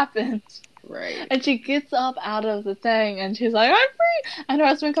has happened? Right. And she gets up out of the thing and she's like, I'm free. And her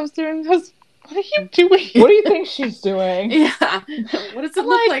husband comes through and goes, what are you doing? What do you think she's doing? Yeah. What does it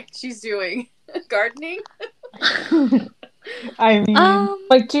look like she's doing? Gardening? I mean,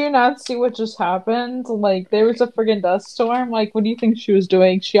 like, do you not see what just happened? Like, there was a friggin' dust storm. Like, what do you think she was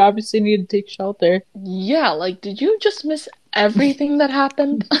doing? She obviously needed to take shelter. Yeah, like, did you just miss everything that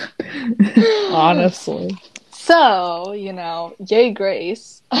happened? Honestly. So, you know, yay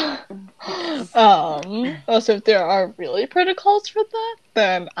Grace. Also, if there are really protocols for that,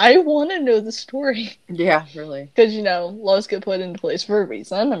 then I want to know the story. Yeah, really. Because, you know, laws get put into place for a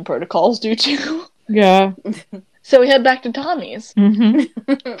reason, and protocols do too. Yeah. So we head back to Tommy's.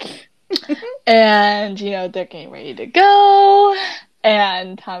 Mm-hmm. And, you know, they're getting ready to go.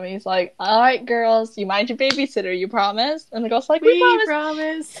 And Tommy's like, alright, girls, you mind your babysitter, you promise? And the girl's like, we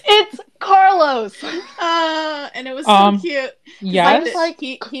promise. It's Carlos! And it was so cute. Yes. Like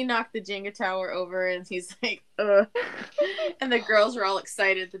he knocked the Jenga tower over, and he's like, ugh. And the girls were all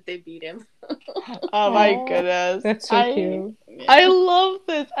excited that they beat him. Oh my goodness. That's so cute. Yeah. I love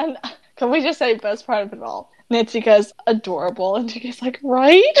this. And can we just say best part of it all? Nancy goes, adorable. And TK's like,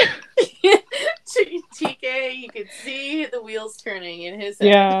 right? TK, you could see the wheels turning in his head.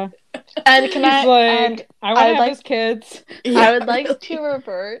 Yeah. And can He's I like, and I want to have like- his kids. I would like to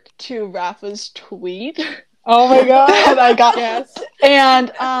revert to Rafa's tweet Oh my god. that I got. Yes.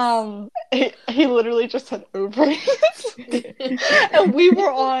 And he literally just said ovaries. And we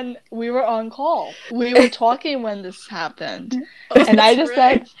were on call. We were talking when this happened. And I just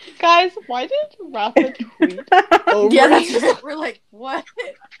said, guys, why did Rafa tweet ovaries? Yeah, that's right. We're like, what?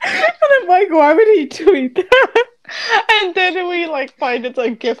 And I'm like, why would he tweet that? And then we like find it's a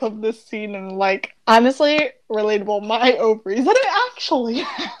gif of this scene, and like, honestly, relatable, my ovaries that I actually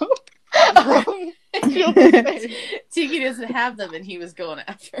have. Feel the same. Tiki doesn't have them, and he was going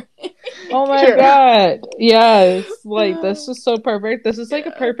after it. Oh my Sure. god. Yes. Like, this is so perfect. This is like a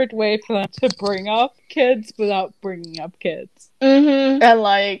Yeah. perfect way for them to bring up kids without bringing up kids. And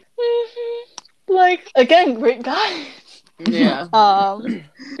like, again, great guys. Yeah.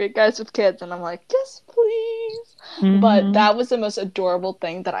 Great guys with kids, and I'm like, yes, please. Mhm. But that was the most adorable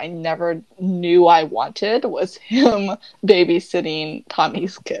thing that I never knew I wanted, was him babysitting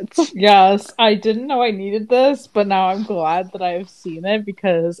Tommy's kids. Yes, I didn't know I needed this, but now I'm glad that I've seen it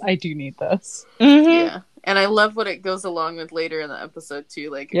because I do need this. Yeah. And I love what it goes along with later in the episode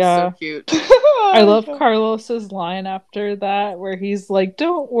too. Like, it's so cute. I love Carlos's line after that where he's like,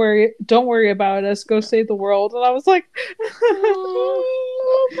 don't worry about us, go save the world. And I was like,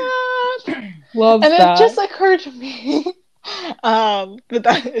 love and that. It just occurred to me, but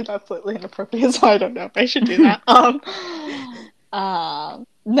that is absolutely inappropriate, so I don't know if I should do that.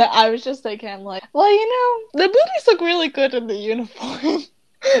 No, I was just thinking, I'm like, well, the booties look really good in the uniform.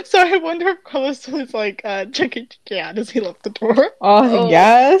 So I wonder if Carlos was like checking out as he left the door. Oh,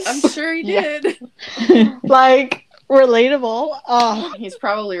 yes. I'm sure he did. Like, relatable. He's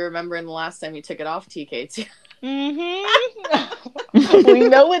probably remembering the last time he took it off TK too. We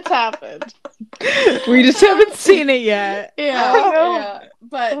know it's happened. We just haven't seen it yet. Yeah.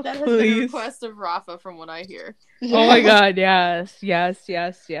 But that has been a request of Rafa from what I hear. Oh my god, yes.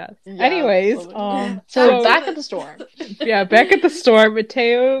 Anyways, so back at the store. Yeah, back at the store,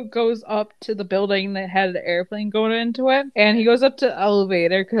 Mateo goes up to the building that had an airplane going into it, and he goes up to the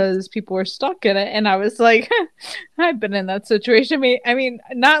elevator because people were stuck in it, and I was like, I've been in that situation. I mean,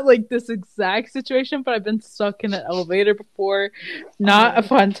 not like this exact situation, but I've been stuck in an elevator before. Not a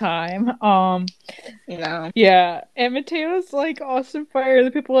fun time. Yeah, and Mateo's like, awesome fire.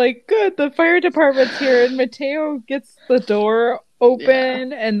 The people are like, good, the fire department's here, and Mateo gets the door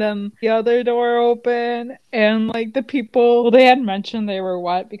open and then the other door open, and like the people, they had mentioned they were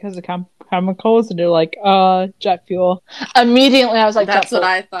wet because of chemicals, and they're like, jet fuel. Immediately I was like, that's what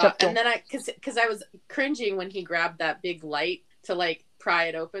I thought. And then because I was cringing when he grabbed that big light to like pry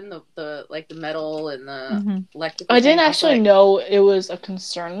it open, the like the metal and the electrical. I didn't actually know it was a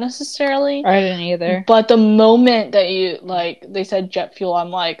concern necessarily. I didn't either. But the moment that they said jet fuel, I'm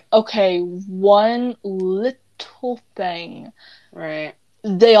like, okay, one little thing, right?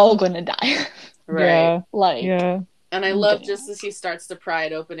 They all gonna die, right? Yeah. And I love just as he starts to pry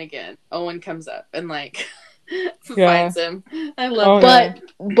it open again, Owen comes up and like finds him. I love that.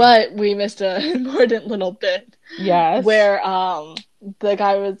 But we missed an important little bit. Yes. Where the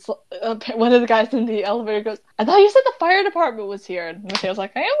guy was, one of the guys in the elevator goes, I thought you said the fire department was here. And Mateo's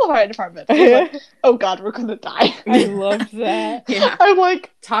like, I am the fire department. He's like, oh god, we're gonna die. I love that. Yeah. I'm like,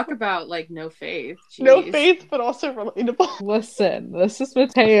 talk about like no faith. Jeez. No faith, but also relatable. Listen, this is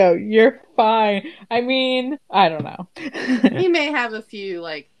Mateo. You're fine. I mean, I don't know. He may have a few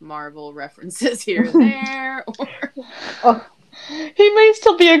like Marvel references here and there, or he may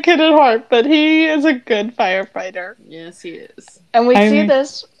still be a kid at heart, but he is a good firefighter. Yes, he is. And we see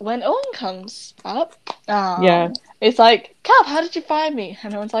this when Owen comes up. It's like, Cap, how did you find me?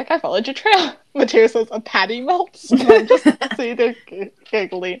 And Owen's like, I followed your trail. Mateo says, a patty melts. And I'm just sitting there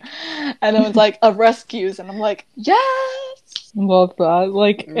giggling. And Owen's like, a rescues. And I'm like, yes! Love that.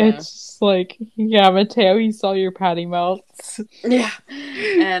 Like, it's like, Mateo, you saw your patty melts. Yeah.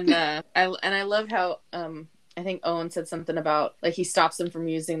 And I love how I think Owen said something about, like, he stops him from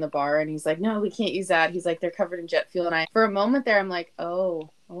using the bar, and he's like, no, we can't use that. He's like, they're covered in jet fuel. And for a moment there, I'm like, oh,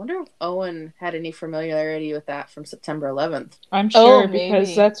 I wonder if Owen had any familiarity with that from September 11th. I'm sure,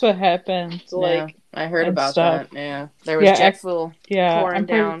 because that's what happened. Like, I heard about that. Yeah. There was jet fuel pouring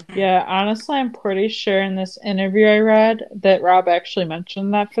down. Yeah, honestly, I'm pretty sure in this interview I read that Rob actually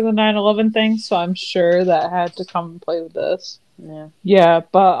mentioned that for the 9/11 thing, so I'm sure that had to come and play with this. Yeah,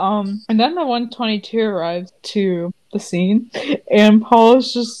 but and then the 122 arrives to the scene, and Paul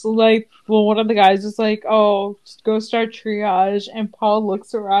is just like, well, one of the guys is like, oh, just go start triage, and Paul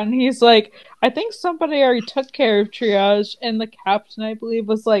looks around and he's like, I think somebody already took care of triage, and the captain, I believe,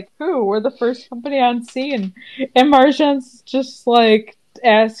 was like, who? We're the first company on scene. And Marjan's just like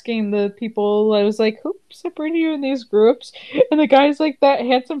asking the people, I was like, who separated you in these groups? And the guy's like, that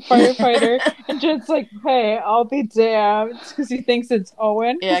handsome firefighter. And Jed's like, hey, I'll be damned, because he thinks it's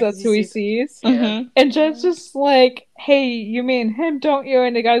Owen, because that's who he sees. And Jed's just like, hey, you mean him, don't you?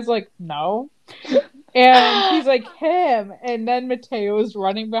 And the guy's like, no. And he's like, him. And then Mateo is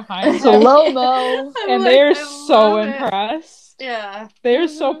running behind him. Slow-mo. And they're so impressed. Yeah. They're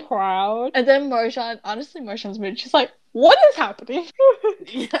so proud. And then Marjan's mood, she's like, what is happening?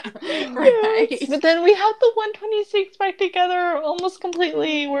 Right. But then we have the 126 back together almost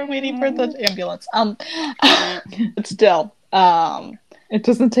completely. We're waiting for the ambulance. But still, it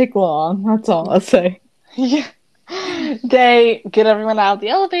doesn't take long. That's all I'll say. Yeah. They get everyone out of the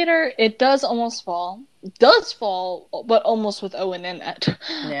elevator. It does almost fall. It does fall, but almost with Owen in it.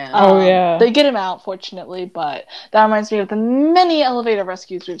 Yeah. Oh, yeah. They get him out, fortunately, but that reminds me of the many elevator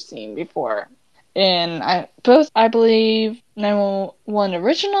rescues we've seen before. In I believe 911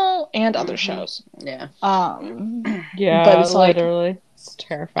 original and other shows. Yeah. Yeah, but it's like, literally. It's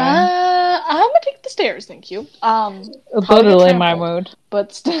terrifying. I'm gonna take the stairs, thank you. Literally my mood.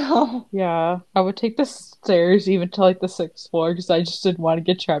 But still. Yeah, I would take the stairs even to like the 6th floor because I just didn't want to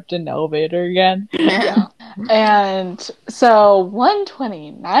get trapped in an elevator again. Yeah. And so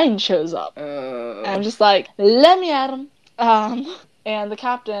 129 shows up. And I'm just like, let me at him. And the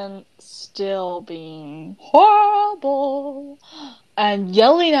captain still being horrible and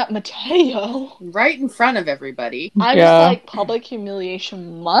yelling at Mateo right in front of everybody. I'm just like, public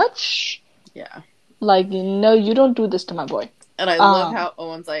humiliation much? Yeah. Like, no, you don't do this to my boy. And I love how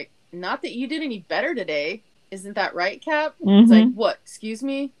Owen's like, not that you did any better today. Isn't that right, Cap? Mm-hmm. It's like, what? Excuse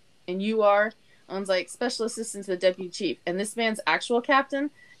me? And you are? Owen's like, special assistant to the deputy chief. And this man's actual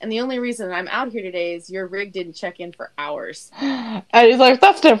captain. And the only reason I'm out here today is your rig didn't check in for hours. And he's like,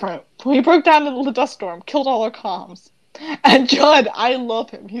 that's different. We broke down in the dust storm, killed all our comms. And Judd, I love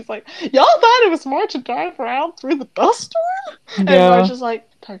him. He's like, y'all thought it was smart to drive around through the dust storm? And Marge is like,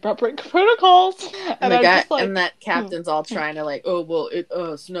 talk about breaking protocols. And the guy, like, and that captain's all trying to like, oh, well, it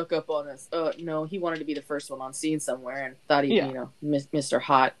snuck up on us. No, he wanted to be the first one on scene somewhere and thought he'd, Mr.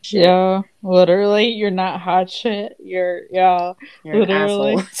 Hot shit. Yeah, literally, you're not hot shit. You're literally. An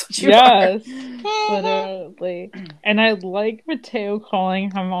asshole. That's what you are. Literally. And I like Mateo calling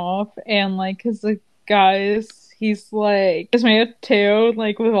him off and like, cause the guys, he's like, just Mateo,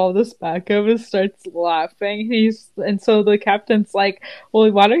 like with all this backup and starts laughing. And so the captain's like,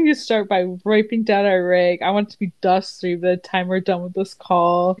 well, why don't you start by wiping down our rig? I want it to be dust-free by the time we're done with this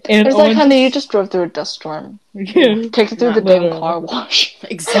call. And it's like, honey, you just drove through a dust storm. Yeah. Take it through the damn car wash.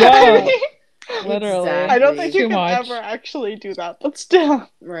 Exactly. Literally. Exactly. I don't think you can ever actually do that, but still.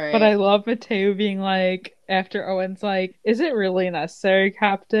 Right. But I love Mateo being like, after Owen's like, is it really necessary,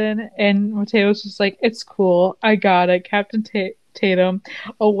 Captain? And Mateo's just like, it's cool. I got it. Captain Tatum,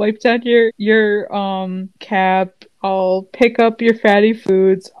 I'll wipe down your cab. I'll pick up your fatty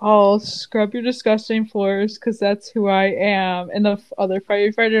foods. I'll scrub your disgusting floors because that's who I am. And the other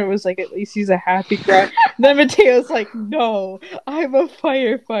firefighter was like, at least he's a happy guy. Then Mateo's like, no, I'm a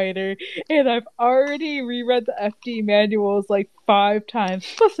firefighter. And I've already reread the FD manuals like 5 times.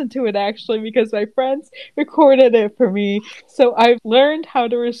 Listen to it actually because my friends recorded it for me. So I've learned how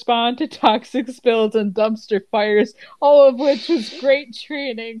to respond to toxic spills and dumpster fires, all of which was great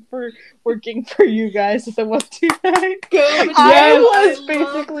training for working for you guys at the 129. I was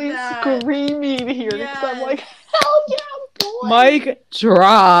basically screaming here because I'm like, hell yeah, boy! Mic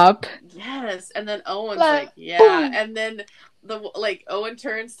drop. Yes, and then Owen's like, yeah, boom. And then Owen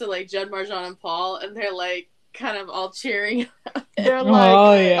turns to like Judd, Marjan, and Paul, and they're like kind of all cheering. They're like,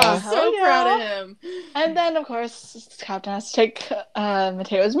 oh yeah, I'm so proud of him. And then of course, Captain has to take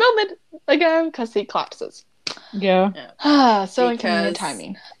Mateo's moment again because he collapses. Yeah. So inconvenient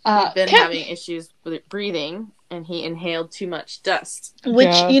timing. He'd been having issues with breathing, and he inhaled too much dust. Which,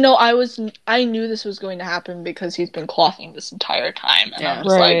 I knew this was going to happen because he's been coughing this entire time. And I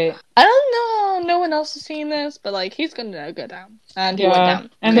was like, I don't know, no one else has seen this, but like, he's gonna go down. And he went down.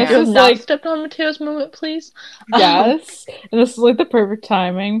 And this is like, stepped on Mateo's moment, please. Yes. And this is like the perfect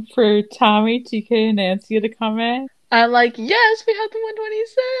timing for Tommy, TK, and Nancy to come in. I'm like, yes, we have the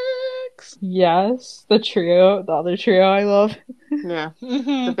 126. Yes, the other trio I love. Yeah.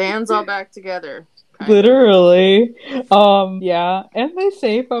 The band's all back together. Literally. Yeah. And they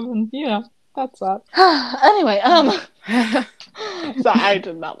save them, and, that's that. Anyway, so I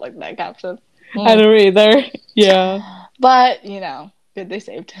did not like that captain. I don't either. Yeah. But, good they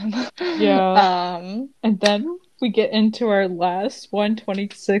saved him. Yeah. And then we get into our last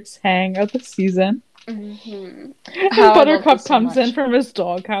 126 hang of the season. Mm-hmm. And Buttercup comes in from his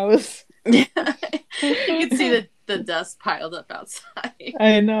doghouse. You can see the dust piled up outside.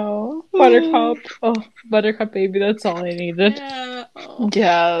 I know. Buttercup. Oh, Buttercup baby, that's all I needed. Yeah. Oh.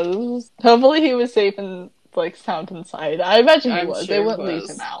 Yes. Hopefully he was safe and sound inside. I imagine he was. Sure they wouldn't leave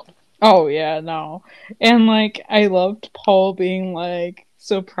him out. Oh yeah, no. And I loved Paul being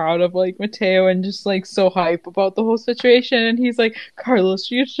so proud of Mateo and just so hype about the whole situation, and he's like,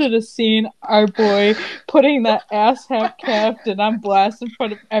 Carlos, you should have seen our boy putting that ass half captain on blast in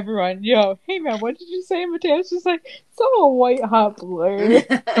front of everyone. Yo, hey man, what did you say? Mateo's just like, so a white hot blur.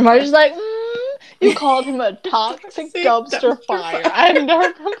 And I was just like, you called him a toxic dumpster fire. I've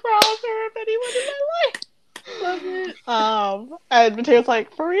never been prouder of anyone in my life. Love it. And Mateo's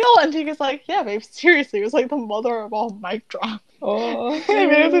like, for real? And Tika's like, yeah, babe, seriously. It was like the mother of all mic drops. Oh, And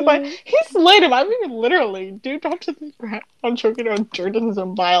Mateo's like, he slayed him. I mean, literally, dude dropped to the ground, choking on dirt in his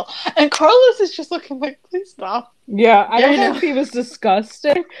own bile. And Carlos is just looking like, please stop. yeah. I don't I know know. if he was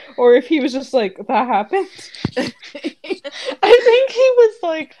disgusted or if he was just like, that happened. I think he was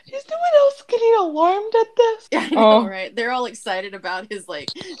like, is no one else getting alarmed at this? Yeah, I know, Oh. right? They're all excited about his like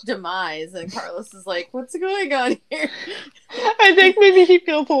demise, and Carlos is like, "What's going on here?" I think maybe he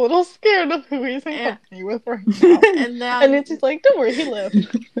feels a little scared of who he's in Yeah. company with right now. And now, And Nancy's like, don't worry, he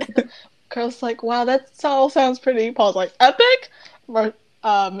lived. Carlos is like, wow, that all sounds pretty. Paul's like, epic?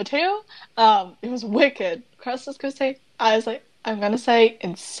 Mateo? It was wicked. Carlos is gonna say, I'm gonna say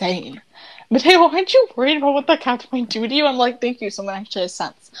insane. Mateo, aren't you worried about what the captain might do to you? I'm like, thank you, someone actually has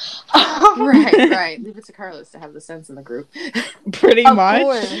sense. right. Leave it to Carlos to have the sense in the group. Pretty Of much.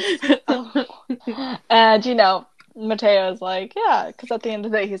 course. And, you know, Mateo is like, yeah, because at the end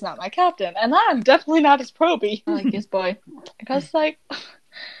of the day, he's not my captain. And I'm definitely not his probie. I'm like, yes, boy. Because, like,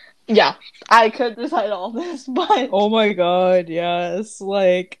 yeah, I could recite all this, but... Oh my god, yes.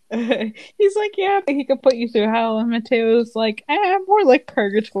 Like, he's like, yeah, he could put you through hell. And Mateo's like, more like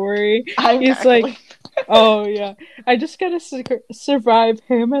purgatory. He's Exactly. like, oh yeah, I just gotta survive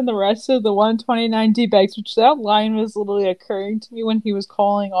him and the rest of the 129 D-bags, which that line was literally occurring to me when he was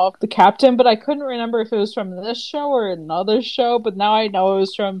calling off the captain, but I couldn't remember if it was from this show or another show, but now I know it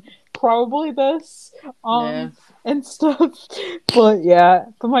was from probably this. Yeah. And stuff. But yeah.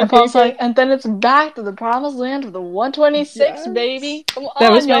 But my Paul's favorite... like, and then it's back to the promised land of the 126, Yes. baby. Come That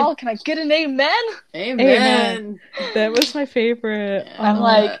on, was my- y'all. Can I get an amen? Amen. That was my favorite. Yeah. I'm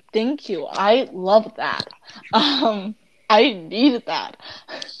like, thank you. I love that. I needed that.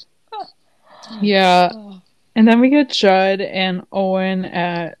 yeah. And then we get Judd and Owen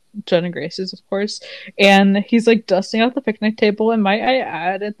at Judd and Grace's, of course. And he's like dusting out the picnic table. And might I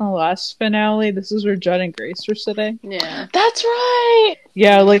add, in the last finale, this is where Judd and Grace were sitting. Yeah. That's right.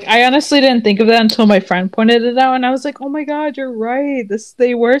 Yeah, like I honestly didn't think of that until my friend pointed it out, and I was like, "Oh my god, you're right!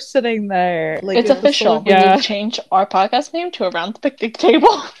 They were sitting there." Like It's it was official. so- We need yeah, to change our podcast name to Around the Picnic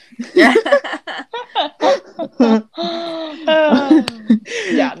Table. Yeah.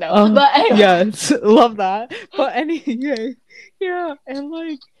 Yeah, no. But anyway. yes, love that. But anyway, yeah, and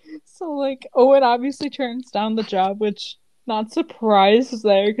like, so like Owen obviously turns down the job, which not surprised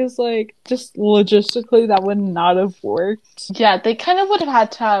there because like just logistically that would not have worked. Yeah, they kind of would have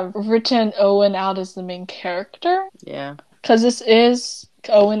had to have written Owen out as the main character. Yeah. Because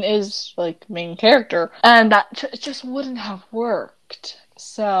Owen is, like, main character. And that it just wouldn't have worked.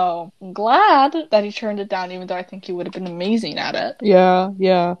 So, I'm glad that he turned it down, even though I think he would have been amazing at it. Yeah,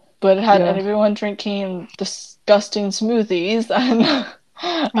 yeah. But it had Yeah. everyone drinking disgusting smoothies and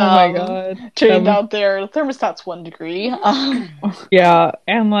Oh my god. turning That out their thermostats 1 degree. Yeah,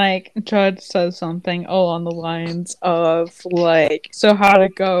 and like Judd says something on the lines of like, so how'd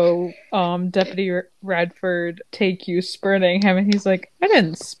it go? Deputy Radford take you spurning him, and he's like, I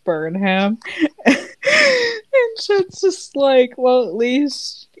didn't spurn him. And Judd's just like, well, at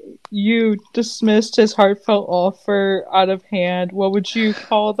least you dismissed his heartfelt offer out of hand. What would you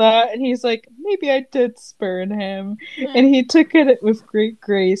call that? And he's like, maybe I did spurn him. And he took it with great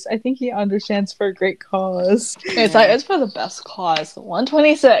grace. I think he understands for a great cause. It's like, it's for the best cause.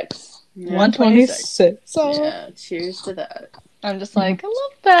 126. Yeah. 126. Oh. Yeah. Cheers to that. I'm just like, I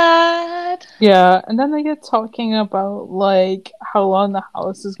love that. Yeah, and then they get talking about like how long the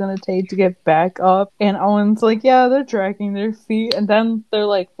house is gonna take to get back up, and Owen's like, yeah, they're dragging their feet, and then they're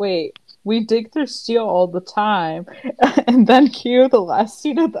like, wait, we dig through steel all the time, and then cue the last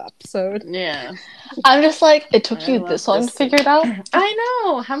scene of the episode. Yeah. I'm just like, it took I you love this long this to figure it out? I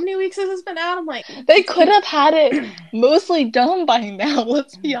know. How many weeks has this been out? I'm like, They could have had it mostly done by now,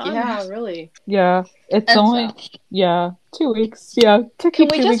 let's be honest. yeah, really. Yeah, it's And only so- 2 weeks. Yeah, Can Can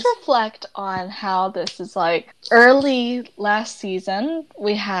we just reflect on how this is like early last season?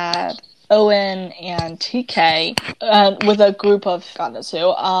 We had Owen and TK with a group of God knows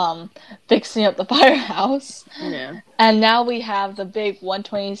who fixing up the firehouse, Yeah. and now we have the big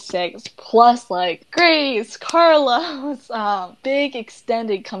 126 plus like Grace, Carlos, big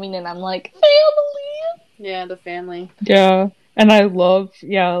extended coming in. I'm like, family. Yeah, the family. Yeah. And I love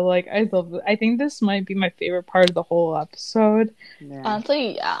it. I think this might be my favorite part of the whole episode. Yeah.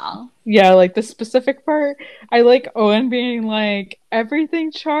 Honestly, yeah. Yeah, like the specific part. I like Owen being like,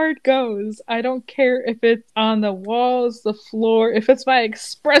 everything charred goes. I don't care if it's on the walls, the floor, if it's my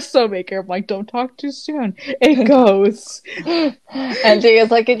espresso maker. I'm like, don't talk too soon. It goes. And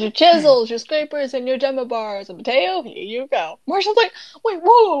Gia's like, get your chisels, your scrapers, and your Gemma bars. And Mateo, here you go. Marshall's like, wait,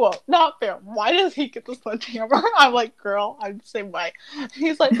 whoa, not fair. Why does he get the sledgehammer? I'm like, girl, I'm the same way.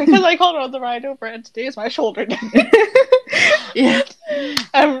 He's like, because I called her on the ride over, and today's my shoulder day. Yeah.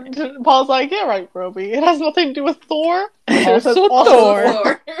 And Paul's like, yeah, right, Roby. It has nothing to do with Thor. Also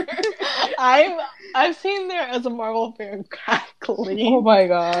Thor. I've seen there as a Marvel fan crackling. Oh my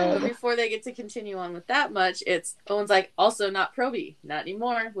But god. before they get to continue on with that much, it's Owen's like, also not Proby, not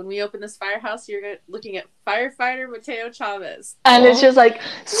anymore. When we open this firehouse, you're looking at firefighter Mateo Chavez. And it's just like,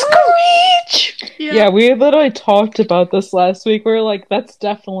 screech! Yeah, we literally talked about this last week. We were like, that's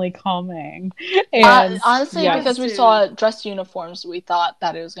definitely coming. And honestly, yes. because we saw dress uniforms, we thought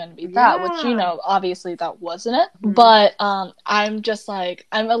that it was going to be that, which, you know, obviously that wasn't it. Mhm. But I'm just like,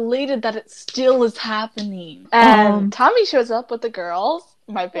 I'm elated that it still is happening. And Tommy shows up with the girls.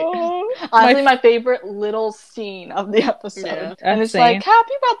 My favorite little scene of the episode. Yeah. And it's Same. like,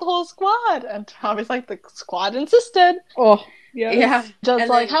 happy about the whole squad. And Tommy's like, the squad insisted. Oh, yes. Yeah. Just And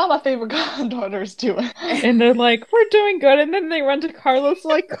like, then- how my favorite goddaughter's doing. And they're like, we're doing good. And then they run to Carlos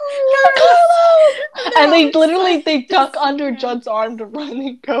like, Carlos! And they all literally, excited they to duck see under him. Judd's arm to run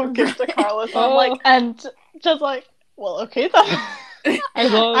and go give to Carlos. I'm Oh. like, and just like, well, okay then. I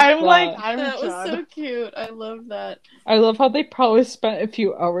love I'm that. like, I'm That was Judd. so cute. I love that. I love how they probably spent a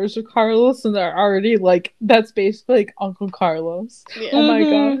few hours with Carlos and they're already like, that's basically like Uncle Carlos. Yeah. Oh my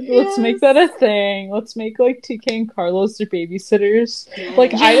Mhm. god, let's make that a thing. Let's make like TK and Carlos their babysitters. Yeah.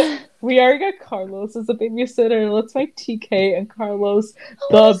 Like, we already got Carlos as a babysitter. Let's make TK and Carlos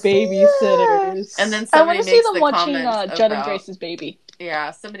the babysitters. And then I somebody want to makes see them the watching comment Judd and about- Grace's baby.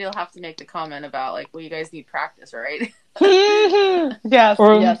 Yeah, somebody will have to make the comment about like, well, you guys need practice, right? yes,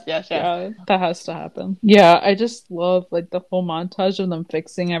 Or- yes. Yeah, that has to happen. Yeah, I just love like the whole montage of them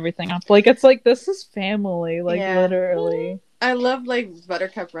fixing everything up. Like, it's like, this is family, like Yeah. literally. I love like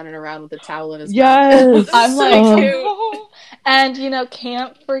Buttercup running around with a towel in his Yes. mouth. I'm So like, cute. and you know,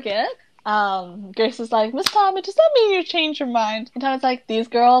 can't forget. Grace is like, Miss Tommy, does that mean you changed your mind? And Tommy's like, these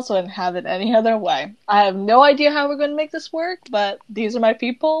girls wouldn't have it any other way. I have no idea how we're going to make this work, but these are my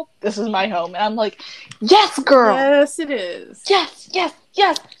people. This is my home. And I'm like, yes, girl. Yes, it is. Yes.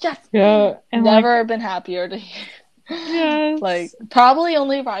 Yeah, and Never been happier to hear. yes. Like, probably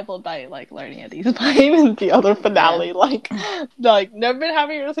only rivaled by, like, Learning Eddie's Blame and the other finale. Like, never been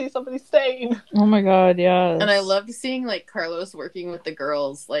happier to see somebody sane. Oh my god, yes. And I loved seeing like Carlos working with the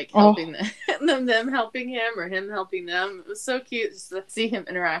girls, like Oh. helping them helping him or him helping them. It was so cute just to see him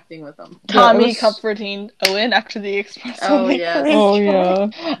interacting with them. Yeah, Tommy it was- comforting Owen after the espresso Oh, maker yes. is Oh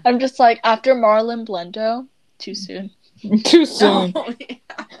drunk. yeah. I'm just like, after Marlon Blendo, too soon. Too soon. Oh, yeah.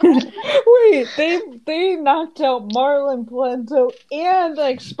 Wait, they knocked out Marlon Blendo and the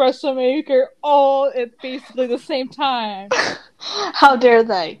espresso maker all at basically the same time. How dare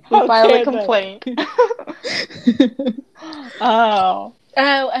they? We How file a dare they? complaint. Oh,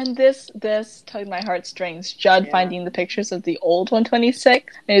 and this tugged my heartstrings. Judd Yeah. finding the pictures of the old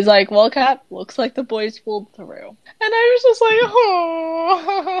 126. And he's like, well, Cap, looks like the boys pulled through. And I was just like,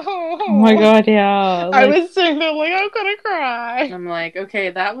 oh. Oh my god, yeah. I Like, was sitting there like, I'm gonna cry. I'm like, okay,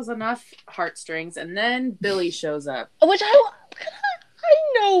 that was enough heartstrings. And then Billy shows up. Which I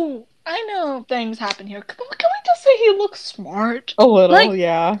know things happen here. Can we just say he looks smart? a little, like-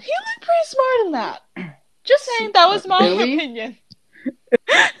 yeah. He looked pretty smart in that. Just saying, that was my Billy? opinion.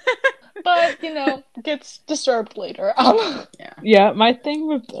 But, you know, gets disturbed later. Yeah, my thing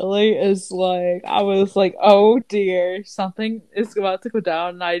with Billy is like, I was like, oh dear, something is about to go down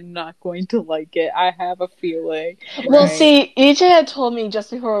and I'm not going to like it. I have a feeling. Well, Right. see, EJ had told me just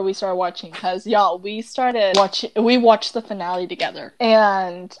before we started watching, because, y'all, we watched the finale together.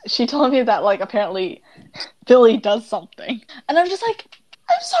 And she told me that, like, apparently Billy does something. And I'm just like,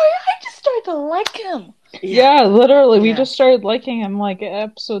 I'm sorry, I just started to like him. Yeah, literally, we Yeah. just started liking him like at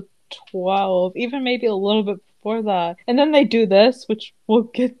episode 12, even maybe a little bit before that. And then they do this, which we'll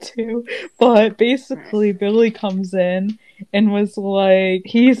get to. But basically, Billy comes in and was like,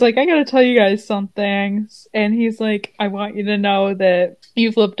 he's like, I gotta tell you guys something. And he's like, I want you to know that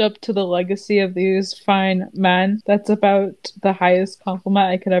you've lived up to the legacy of these fine men. That's about the highest compliment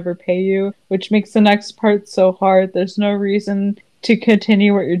I could ever pay you, which makes the next part so hard. There's no reason to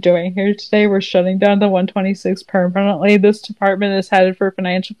continue what you're doing here today, we're shutting down the 126 permanently. This department is headed for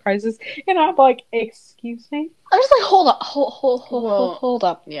financial crisis. And I'm like, excuse me? I'm just like, hold up, hold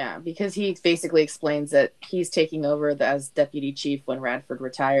up. Yeah, because he basically explains that he's taking over as deputy chief when Radford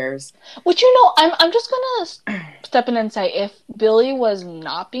retires. Which, I'm just gonna step in and say, if Billy was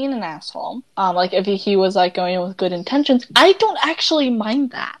not being an asshole, like if he was like going in with good intentions, I don't actually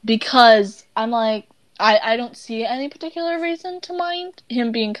mind that, because I'm like, I don't see any particular reason to mind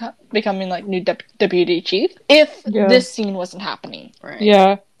him becoming like new deputy chief if this scene wasn't happening. Right.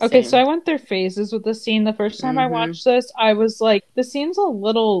 Yeah. Okay, Same. so I went through phases with the scene. The first time I watched this, I was like, the scene's a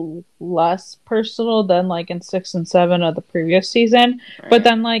little less personal than like in 6 and 7 of the previous season. Right. But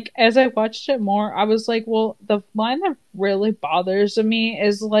then like as I watched it more, I was like, well, the line that really bothers me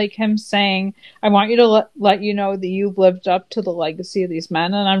is like him saying, I want you to let you know that you've lived up to the legacy of these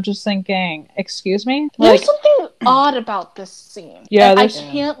men. And I'm just thinking, excuse me? There's something odd about this scene. Yeah, I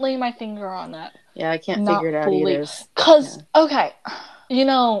can't lay my finger on that. Yeah, I can't figure it out either. Because, okay,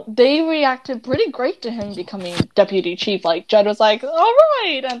 they reacted pretty great to him becoming deputy chief. Like, Judd was like, all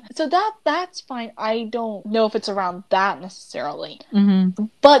right. And so that's fine. I don't know if it's around that necessarily. Mm-hmm.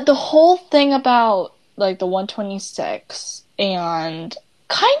 But the whole thing about, like, the 126 and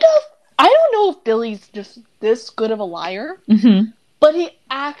kind of, I don't know if Billy's just this good of a liar. Mm-hmm. But he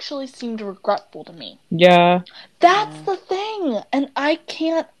actually seemed regretful to me. Yeah. That's the thing. And I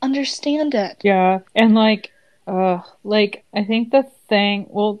can't understand it. Yeah. And like, I think the thing,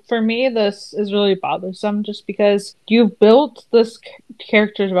 well, for me, this is really bothersome just because you built this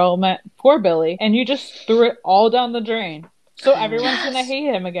character development for Billy and you just threw it all down the drain. So everyone's gonna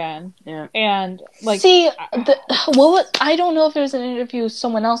hate him again. Yeah. And like, see, I don't know if there was an interview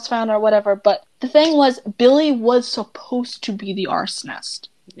someone else found or whatever, but the thing was, Billy was supposed to be the arsonist.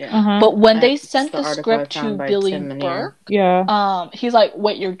 Yeah. Uh-huh. But when they sent the script to Billy Burke, he's like,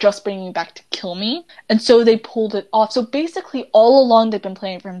 wait, you're just bringing me back to kill me? And so they pulled it off. So basically, all along, they've been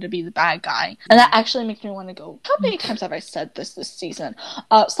playing for him to be the bad guy. And that actually makes me want to go, how many times have I said this season?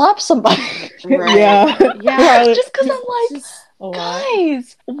 Slap somebody. Right. Yeah. Just because I'm like,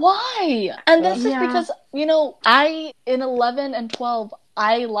 guys, why? And this is because, in 11 and 12,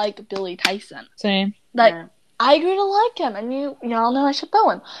 I like Billy Tyson. Same. I grew to like him, and y'all know I should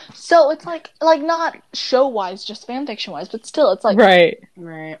know him. So it's like not show-wise, just fanfiction-wise, but still, it's like...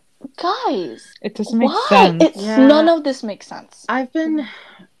 Right. Guys, it doesn't make sense. None of this makes sense. I've been...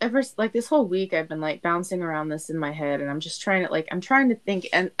 this whole week I've been like bouncing around this in my head, and I'm just trying to think,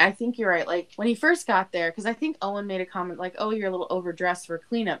 and I think you're right. Like when he first got there, because I think Owen made a comment like, "Oh, you're a little overdressed for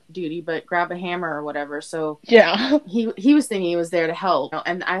cleanup duty, but grab a hammer or whatever." So yeah, he was thinking he was there to help,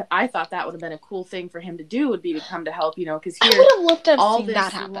 and I thought that would have been a cool thing for him to do, would be to come to help, because I would have loved to have seen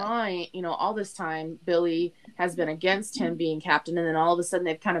that happen. All this time Billy has been against him being captain, and then all of a sudden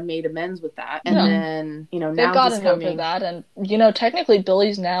they've kind of made amends with that, and then now they've gotten over that, and technically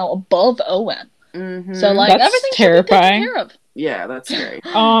Billy's now above Owen. Mm-hmm. So that's everything's terrifying. Taken care of. Yeah, that's scary.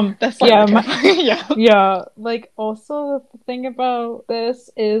 That's terrifying. Yeah. Like also the thing about this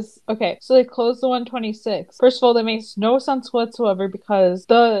is so they closed the 126. First of all, that makes no sense whatsoever because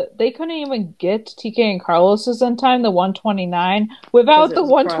they couldn't even get TK and Carlos's in time, the 129, without the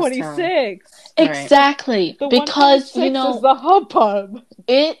 126. Exactly. The because is the hub.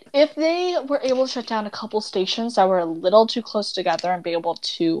 If they were able to shut down a couple stations that were a little too close together and be able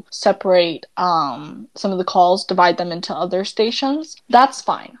to separate some of the calls, divide them into other stations, that's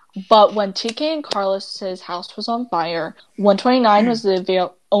fine. But when TK and Carlos's house was on fire, 129 was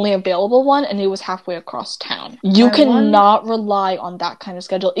the only available one, and it was halfway across town. You cannot rely on that kind of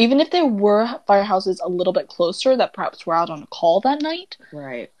schedule. Even if there were firehouses a little bit closer that perhaps were out on a call that night,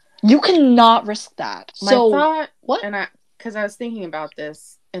 right? You cannot risk that. My thought, because I was thinking about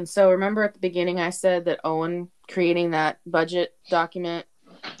this, and so remember at the beginning I said that Owen creating that budget document,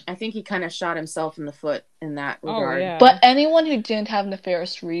 I think he kind of shot himself in the foot in that regard. Yeah. But anyone who didn't have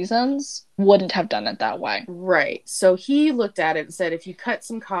nefarious reasons wouldn't have done it that way. Right. So he looked at it and said, if you cut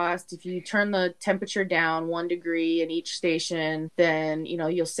some cost, if you turn the temperature down 1 degree in each station, then,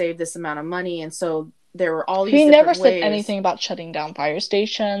 you'll save this amount of money. And so there were all these He never said ways. anything about shutting down fire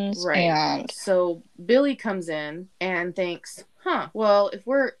stations. Right. And so Billy comes in and thinks, well, if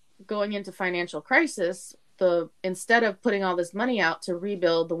we're going into financial crisis, instead of putting all this money out to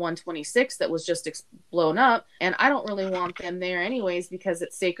rebuild the 126 that was just blown up, and I don't really want them there anyways because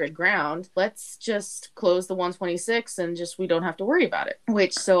it's sacred ground, let's just close the 126 and we don't have to worry about it.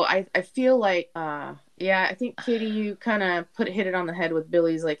 So I feel like I think Katie, you kind of hit it on the head with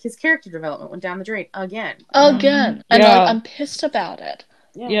Billy's, like, his character development went down the drain again. And I'm pissed about it.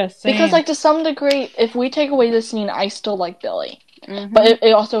 Yeah, same. Because to some degree, if we take away the scene, I still like Billy. Mhm. But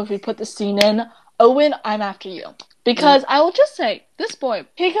it also, if we put the scene in, Owen, I'm after you. Because I will just say, this boy,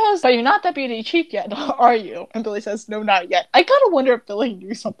 he goes, but you're not that beauty cheap yet, are you? And Billy says, no, not yet. I gotta wonder if Billy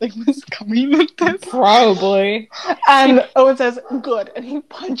knew something was coming with this. Probably. And Owen says, good, and he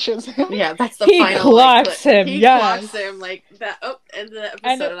punches him. Yeah, that's the He final. clocks him, He yes. clocks him like that. Oh, end of the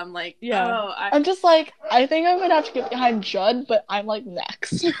episode, and I'm like, yeah. oh, I'm just like, I think I'm gonna have to get behind Judd, but I'm like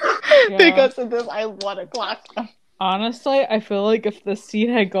next. Yeah. Because of this, I want to clock him. Honestly, I feel like if the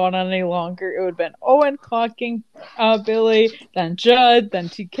scene had gone on any longer, it would have been Owen clocking Billy, then Judd, then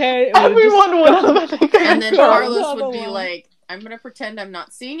TK. Everyone would have. And then Go Carlos down the would be line. like, I'm gonna pretend I'm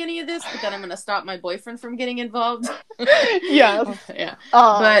not seeing any of this, but then I'm gonna stop my boyfriend from getting involved. Yes. Yeah.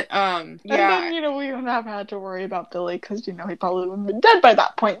 But yeah. And then, we wouldn't have had to worry about Billy because, he probably would have been dead by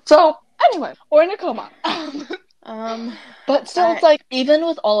that point. So, anyway, or in a coma. But still, it's like, even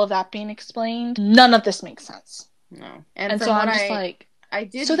with all of that being explained, none of this makes sense. No. And so I'm just like, I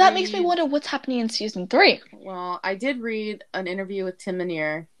did. So that makes me wonder what's happening in season 3. Well, I did read an interview with Tim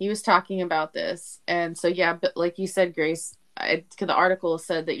Minear. He was talking about this, and so yeah, but like you said, Grace, the article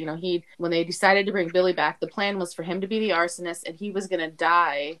said that when they decided to bring Billy back, the plan was for him to be the arsonist, and he was gonna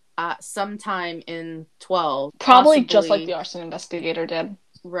die sometime in 12, probably possibly, just like the arson investigator did.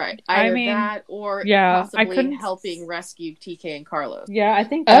 Right. Either that or possibly helping rescue TK and Carlos. Yeah, I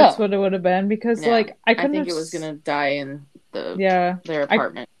think that's what it would have been because I think it was gonna die in their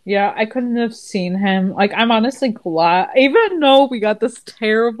apartment. I couldn't have seen him. Like, I'm honestly glad, even though we got this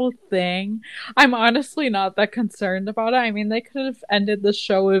terrible thing, I'm honestly not that concerned about it. I mean, they could have ended the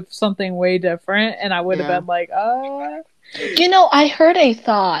show with something way different, and I would have been like, I heard a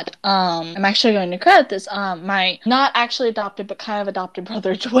thought. I'm actually going to credit this. My not actually adopted, but kind of adopted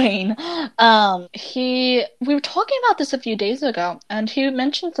brother, Dwayne. We were talking about this a few days ago, and he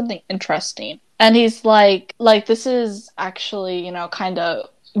mentioned something interesting. And he's like, this is actually, kind of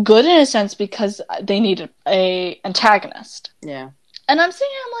good in a sense because they needed a antagonist. Yeah. And I'm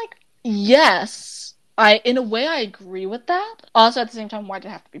sitting here, I'm like, yes. In a way, I agree with that. Also, at the same time, why did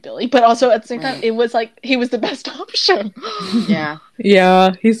it have to be Billy? But also, at the same time, it was like, he was the best option. Yeah.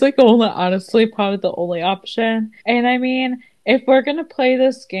 Yeah, he's like honestly, probably the only option. And I mean, if we're gonna play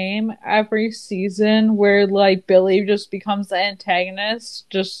this game every season where, like, Billy just becomes the antagonist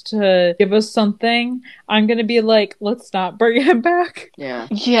just to give us something, I'm gonna be like, let's not bring him back. Yeah.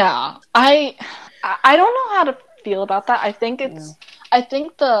 Yeah. I don't know how to feel about that. I think I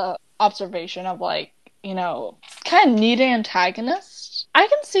think the observation of, like, kind of need an antagonist. I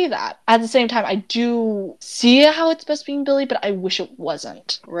can see that. At the same time, I do see how it's best being Billy, but I wish it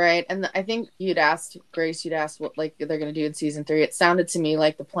wasn't. Right. And I think Grace, you'd asked what, like, they're going to do in season 3. It sounded to me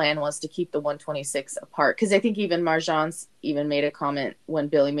like the plan was to keep the 126 apart. Because I think even Marjan's even made a comment when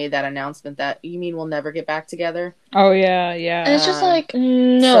Billy made that announcement that, you mean we'll never get back together? Oh, yeah, yeah. And it's just like,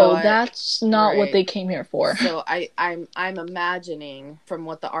 no, that's not what they came here for. So I'm imagining from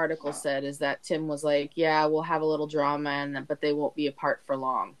what the article said is that Tim was like, yeah, we'll have a little drama, but they won't be apart for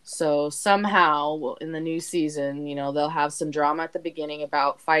long. So somehow in the new season, they'll have some drama at the beginning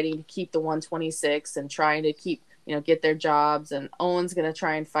about fighting to keep the 126 and trying to keep, get their jobs. And Owen's going to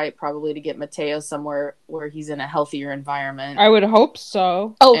try and fight probably to get Mateo somewhere where he's in a healthier environment. I would hope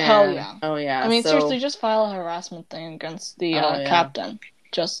so. Oh, hell yeah. Oh, yeah. I mean, seriously, just file a harassment thing against the captain.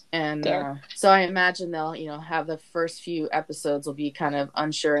 Just there. So I imagine they'll, have the first few episodes will be kind of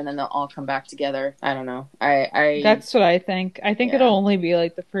unsure, and then they'll all come back together. I don't know. That's what I think. I think it'll only be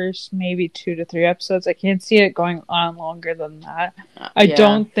like the first maybe 2 to 3 episodes. I can't see it going on longer than that. I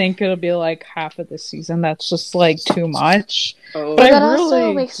don't think it'll be like half of the season. That's just like too much. But that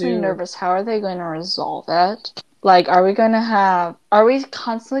also makes me nervous. How are they going to resolve it? Like, are we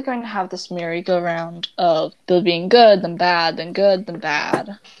constantly going to have this merry-go-round of Bill being good, then bad, then good, then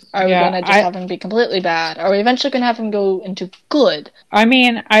bad? Are we going to just have him be completely bad? Are we eventually going to have him go into good? I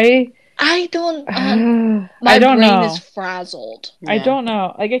mean, I don't my brain is frazzled. Yeah. I don't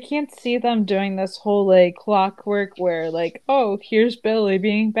know. Like, I can't see them doing this whole, like, clockwork where, like, oh, here's Billy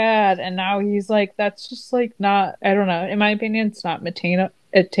being bad, and now he's like, that's just, like, not, I don't know. In my opinion, it's not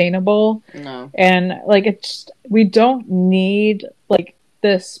attainable. No. And, like, we don't need, like,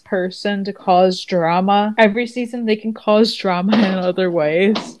 this person to cause drama. Every season they can cause drama in other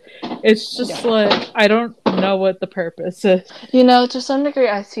ways. It's just like, I don't know what the purpose is. To some degree,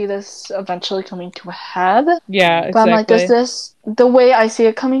 I see this eventually coming to a head. Yeah, exactly. But I'm like, the way I see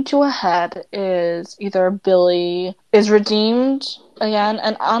it coming to a head is either Billy is redeemed again,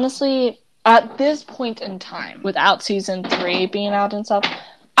 and honestly, at this point in time, without season 3 being out and stuff,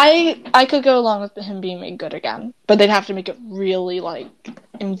 I could go along with him being made good again, but they'd have to make it really, like,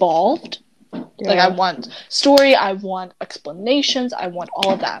 involved. Like, I want story, I want explanations, I want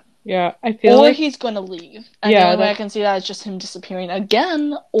all of that. Yeah, I feel or like he's going to leave. And Yeah, the only way I that- can see that is just him disappearing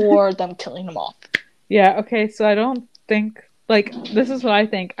again, or them killing him off. Yeah, okay, so I don't think, like, this is what I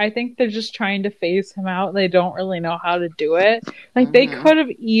think. I think they're just trying to phase him out. They don't really know how to do it. Like, they could have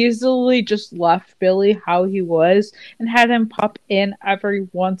easily just left Billy how he was and had him pop in every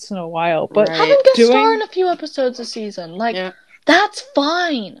once in a while. But Right. Have him guest star doing in a few episodes a season. Like, Yeah. that's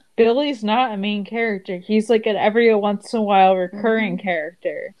fine. Billy's not a main character. He's like an every once in a while recurring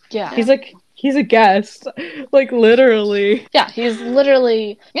character. Yeah. He's a guest. Like, literally. Yeah, he's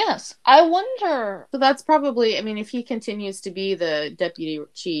literally... Yes. I wonder... So that's probably, I mean, if he continues to be the deputy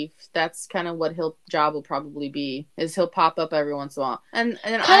chief, that's kind of what his job will probably be, is he'll pop up every once in a while. And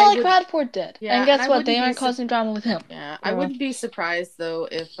kind of like Radford did. Yeah, and guess and I what? wouldn't They be aren't causing drama with him. Yeah, I wouldn't be surprised, though,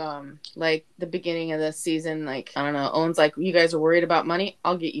 if, like, the beginning of this season, like, I don't know, Owen's like, you guys are worried about money?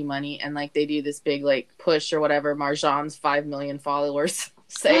 I'll get you money. And, like, they do this big, like, push or whatever, Marjan's 5 million followers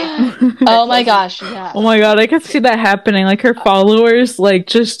say. Oh my gosh, yeah. Oh my god, I could see that happening. Like, her followers, like,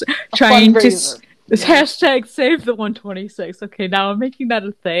 just trying to... fundraiser. This hashtag save the 126. Okay, now I'm making that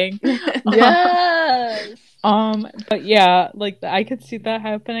a thing. Yes. But yeah, like, I could see that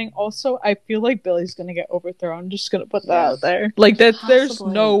happening. Also, I feel like Billy's gonna get overthrown. Just gonna put that out there. Like, that there's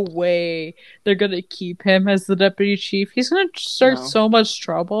Possibly. no way they're gonna keep him as the deputy chief. He's gonna start so much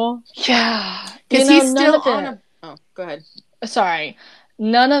trouble. Yeah. Because You know, he's none still of it- on a... Oh, go ahead. Sorry.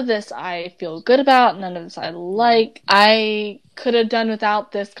 None of this I feel good about. None of this I like. I could have done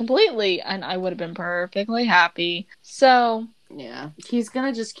without this completely, and I would have been perfectly happy. So... Yeah, he's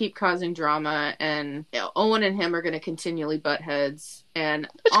gonna just keep causing drama, and Owen and him are gonna continually butt heads. And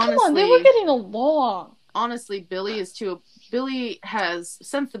But honestly, come on, they were getting along. honestly, Billy has,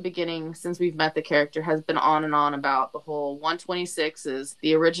 since the beginning, since we've met the character, has been on and on about the whole 126 is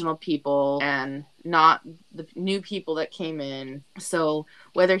the original people and not the new people that came in. So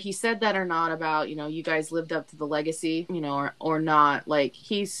whether he said that or not about, you know, you guys lived up to the legacy, you know, or not, like,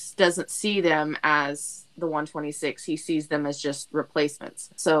 he doesn't see them as the 126. He sees them as just replacements.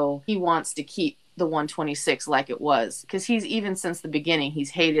 So he wants to keep the 126 like it was, because he's, even since the beginning, he's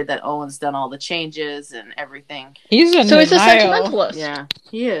hated that Owen's done all the changes and everything. He's in So he's a denial. sentimentalist. Yeah,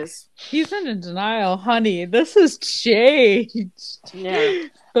 he is. He's in denial, honey. This has changed. Yeah.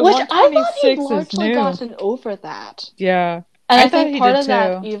 The Which I thought he'd 126 is largely new. gotten over that. Yeah. And I I, thought think he part did of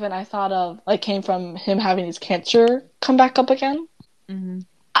that, too. even I thought of, like, came from him having his cancer come back up again. Mm-hmm.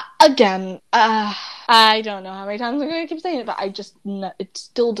 Again, I don't know how many times I'm going to keep saying it, but it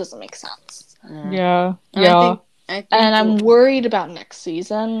still doesn't make sense. Yeah. And Yeah. I think And I'm worried about next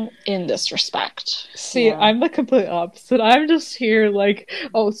season in this respect. See, Yeah. I'm the complete opposite. I'm just here like,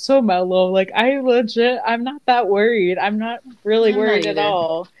 oh, so mellow. Like, I'm not that worried. I'm not really I'm not worried at either.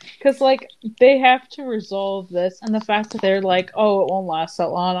 all. Because, like, they have to resolve this. And the fact that they're like, oh, it won't last that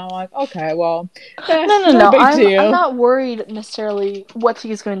long. I'm like, okay, well, No. big deal. I'm not worried necessarily what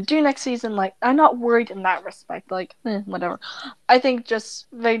he's going to do next season. Like, I'm not worried in that respect. Like, whatever. I think just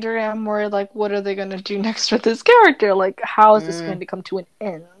vaguely I'm worried, like, what are they going to do next with this character? Like, how is this going to come to an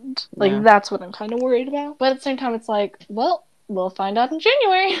end? Like, Yeah. that's what I'm kind of worried about. But at the same time, it's like, well, we'll find out in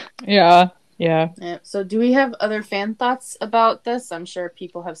January. Yeah. Yeah. Yeah. So do we have other fan thoughts about this? I'm sure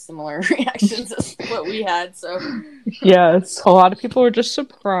people have similar reactions as what we had. So Yes. A lot of people were just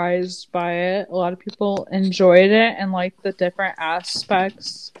surprised by it. A lot of people enjoyed it and liked the different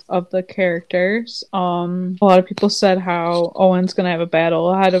aspects of the characters. A lot of people said how Owen's gonna have a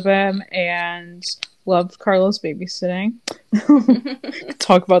battle ahead of him and loved Carlos babysitting.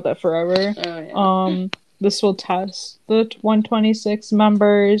 Talk about that forever. oh, yeah. This will test the 126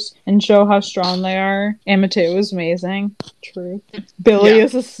 members and show how strong they are. And Mateo is amazing. True. Billy Yeah.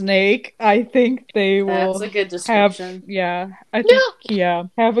 is a snake. I think they will That's a good have, description. I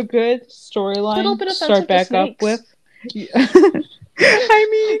think, have a good storyline. Little bit to offensive start back to up snakes. with. I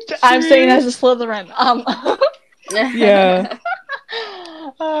mean, I'm true. saying as a Slytherin. Yeah.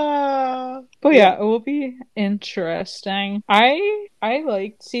 But yeah, it will be interesting. I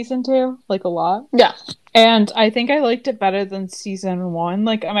liked season 2 like a lot. Yeah. And I think I liked it better than season 1.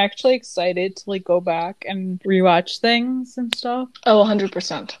 Like, I'm actually excited to like go back and rewatch things and stuff. Oh,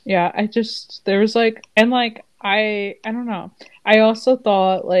 100%. Yeah, there was like, and like, I don't know. I also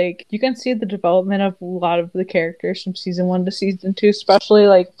thought like you can see the development of a lot of the characters from season 1 to season 2, especially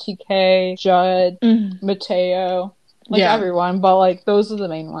like TK, Judd, Mateo. Like everyone, but like those are the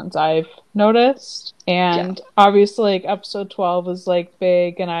main ones I've noticed. And obviously like episode 12 is like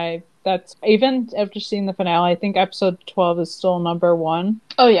big, and that's even after seeing the finale, I think episode 12 is still number 1.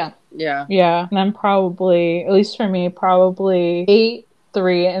 Oh yeah. Yeah. Yeah. And then probably, at least for me, probably 8,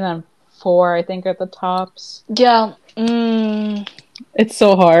 3, and then 4, I think, at the tops. Yeah. It's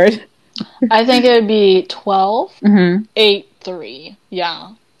so hard. I think it would be 12, Mm-hmm. 8, 3.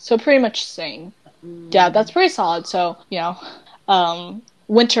 Yeah. So pretty much same. Yeah, that's pretty solid. So,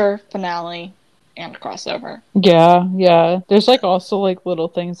 winter finale and crossover. Yeah. There's like also like little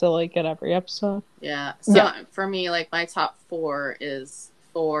things that like get every episode. Yeah. So for me, like my top 4 is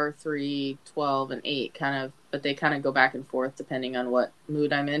 4, 3, 12, and 8 kind of, but they kind of go back and forth depending on what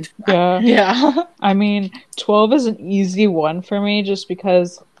mood I'm in. Yeah. I mean, 12 is an easy one for me just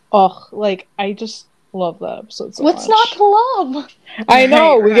because, like, I just love that episode so What's much. not to love? I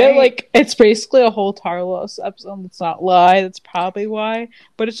know, Right, we get, right. like, it's basically a whole Tarlos episode, let's not lie, that's probably why,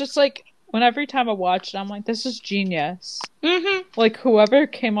 but it's just, like, every time I watch it, I'm like, this is genius. Mm-hmm. Like, whoever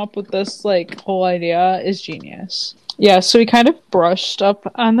came up with this, like, whole idea is genius. Yeah, so we kind of brushed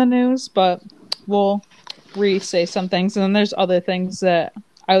up on the news, but we'll re-say some things, and then there's other things that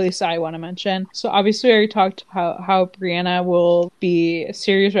at least I want to mention. So obviously we already talked about how Brianna will be a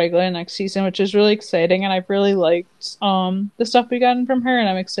series regular next season, which is really exciting, and I've really liked the stuff we gotten from her, and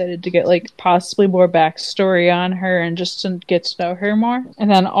I'm excited to get like possibly more backstory on her and just to get to know her more. And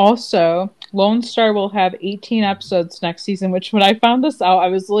then also Lone Star will have 18 episodes next season, which when I found this out, I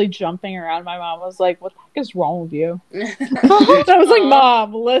was really jumping around. My mom was like, what the heck is wrong with you? And I was like,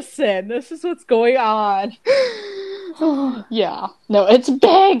 Mom, listen, this is what's going on. Yeah. No, it's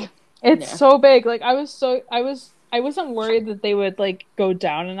big. It's so big. Like I wasn't worried that they would like go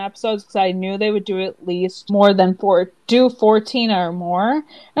down in episodes because I knew they would do at least more than 14 or more.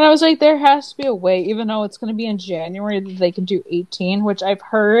 And I was like, there has to be a way, even though it's going to be in January, that they can do 18, which I've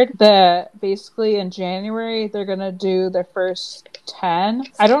heard that basically in January they're going to do their first 10.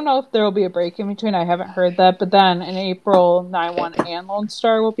 I don't know if there will be a break in between. I haven't heard that. But then in April, 9-1 and Lone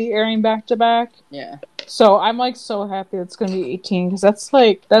Star will be airing back to back. Yeah. So I'm like so happy it's going to be 18 because that's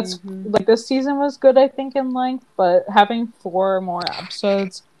like this season was good, I think, in length, but having 4 more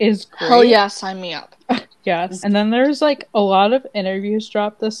episodes is great. Hell yeah, sign me up. Yes. And then there's like a lot of interviews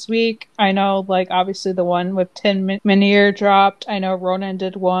dropped this week. I know like obviously the one with Tin Minier dropped. I know Ronan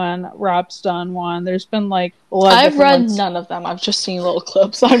did one. Rob's done one. There's been like a lot of I've read ones. none of them. I've just seen little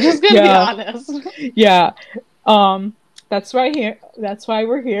clips. I'm just gonna be honest. Yeah. That's why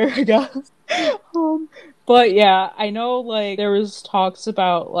we're here, I guess. But yeah, I know like there was talks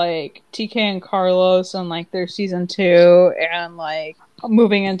about like TK and Carlos and like their season 2 and like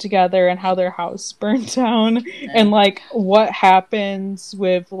moving in together and how their house burned down and like what happens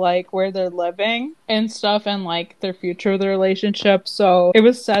with like where they're living and stuff and like their future of the relationship. So it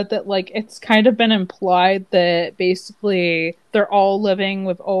was said that like it's kind of been implied that basically they're all living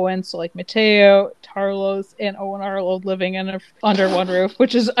with Owen, so like Mateo, Tarlos, and Owen are all living under one roof,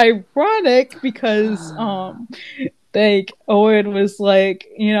 which is ironic because like Owen was like,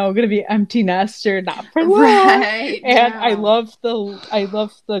 gonna be empty nester, not for long. Right. And I love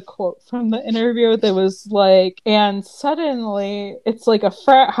the quote from the interview that was like, and suddenly it's like a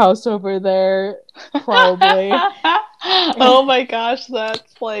frat house over there, probably. Oh my gosh,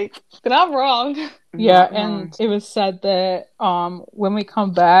 that's like not wrong. Yeah, and it was said that when we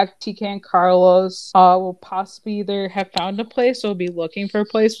come back, TK and Carlos will possibly either have found a place or will be looking for a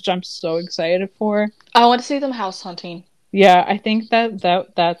place, which I'm so excited for. I want to see them house hunting. Yeah, I think that's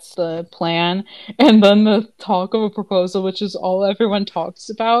the plan. And then the talk of a proposal, which is all everyone talks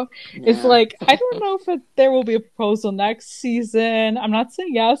about, is like, I don't know if there will be a proposal next season. I'm not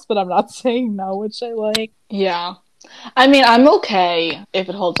saying yes, but I'm not saying no, which I like. Yeah. I mean, I'm okay if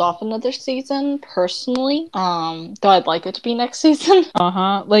it holds off another season, personally. Though I'd like it to be next season.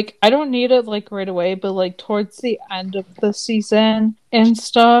 Like, I don't need it, like, right away, but, like, towards the end of the season and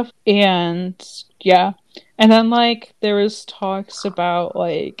stuff. And, yeah. And then, like, there was talks about,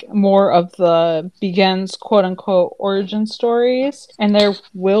 like, more of the Begins, quote-unquote, origin stories. And there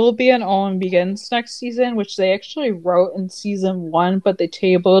will be an Owen Begins next season, which they actually wrote in season 1, but they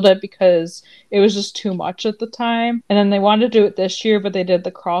tabled it because it was just too much at the time. And then they wanted to do it this year, but they did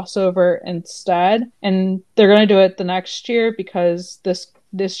the crossover instead. And they're going to do it the next year because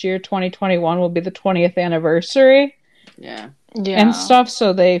this year, 2021, will be the 20th anniversary. Yeah. And stuff,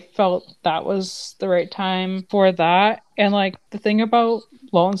 so they felt that was the right time for that. And like the thing about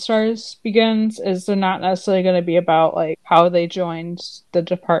Lone Stars Begins is they're not necessarily going to be about like how they joined the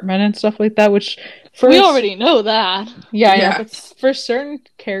department and stuff like that, which we already know that. Yeah, I know, but for certain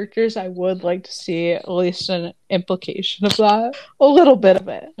characters I would like to see at least an implication of that, a little bit of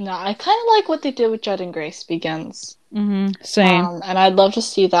it. No, I kind of like what they did with Jed and Grace Begins. Same. And I'd love to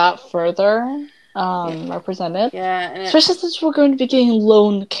see that further represented. Yeah, especially since we're going to be getting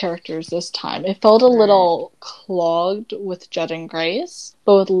lone characters this time. It felt a little clogged with Jed and Grace.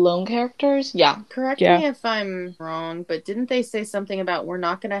 but with lone characters, yeah. Correct Yeah. me if I'm wrong, but didn't they say something about we're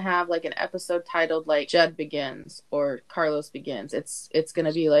not going to have like an episode titled like Judd Begins or Carlos Begins? It's going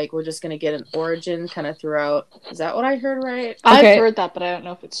to be like we're just going to get an origin kind of throughout. Is that what I heard right? I've heard that, but I don't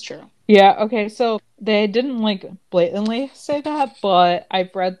know if it's true. Yeah, okay, so they didn't like blatantly say that, but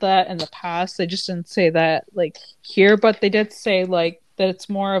I've read that in the past. They just didn't say that like here, but they did say like that it's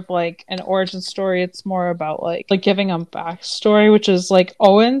more of like an origin story. It's more about like giving them backstory, which is like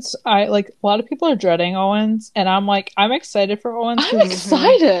Owens. I like a lot of people are dreading Owens, and I'm excited for Owens. I'm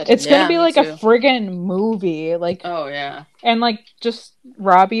excited. It's gonna be me like too. a friggin' movie. Like, Oh yeah. and like just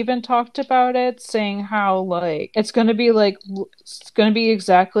Rob even talked about it, saying how like it's gonna be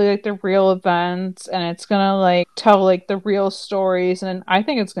exactly like the real events, and it's gonna like tell like the real stories, and I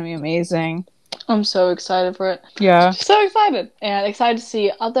think it's gonna be amazing. I'm so excited for it. Yeah. So excited. And excited to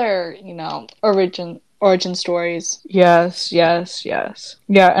see other, origin stories. Yes. Yeah,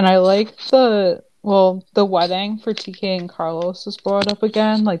 and I like the wedding for TK and Carlos was brought up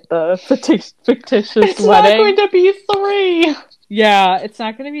again, like the fictitious It's wedding. not going to be 3. Yeah, it's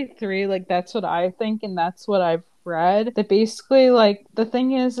not going to be 3. Like, that's what I think, and that's what I've read. That basically, like, the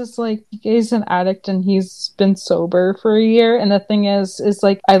thing is like, he's an addict and he's been sober for a year. And the thing is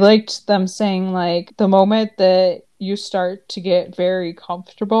like, I liked them saying, like, the moment that you start to get very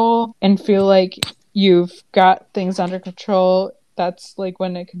comfortable and feel like you've got things under control, that's like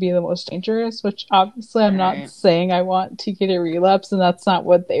when it could be the most dangerous, which obviously I'm not saying I want TK to relapse, and that's not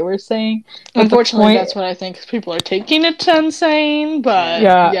what they were saying. But unfortunately, that's what I think people are taking it to insane, but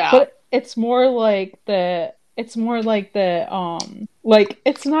yeah. But it's more like like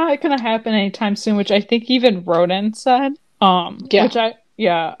it's not gonna happen anytime soon, which I think even Ronan said.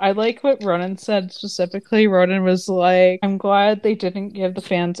 I like what Ronan said specifically. Ronan was like, I'm glad they didn't give the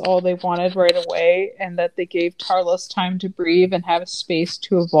fans all they wanted right away, and that they gave Carlos time to breathe and have a space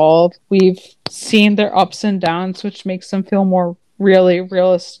to evolve. We've seen their ups and downs, which makes them feel more really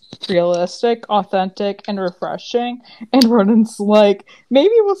realistic, authentic, and refreshing. And Ronan's like,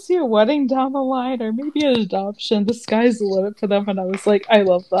 maybe we'll see a wedding down the line, or maybe an adoption. The sky's the limit for them. And I was like, I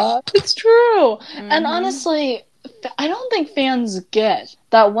love that. It's true. And honestly, I don't think fans get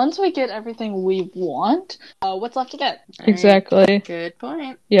that once we get everything we want, what's left to get? Exactly. Good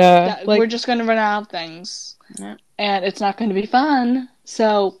point. Yeah. We're just going to run out of things. Yeah. And it's not going to be fun.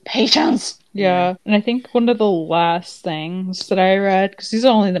 So, patience. Yeah. And I think one of the last things that I read, because these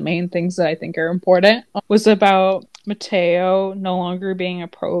are only the main things that I think are important, was about Mateo no longer being a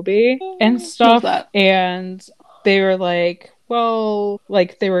probie and stuff. And they were like,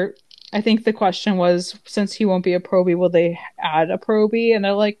 I think the question was, since he won't be a probie, will they add a probie? And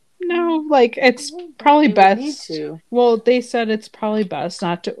they're like, no, like, it's probably best. Well, they said it's probably best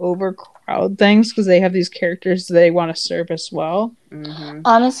not to overcrowd things because they have these characters they want to serve as well. Mm-hmm.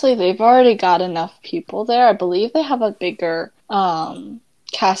 Honestly, they've already got enough people there. I believe they have a bigger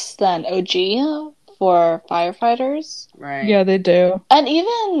cast than OG for firefighters. Right. Yeah, they do. And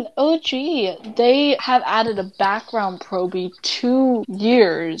even OG, they have added a background probie 2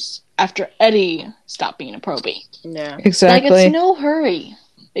 years after Eddie stopped being a probie. Yeah. Exactly. Like, it's no hurry.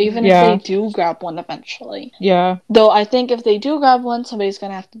 Even if they do grab one eventually. Yeah. Though I think if they do grab one, somebody's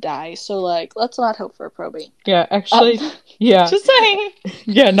gonna have to die. So, like, let's not hope for a probie. Yeah, actually, yeah. Just saying.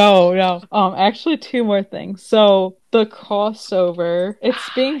 Yeah, no. Actually, 2 more things. So, the crossover, it's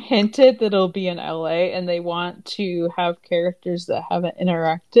being hinted that it'll be in LA, and they want to have characters that haven't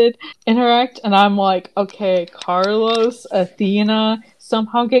interact. And I'm like, okay, Carlos, Athena,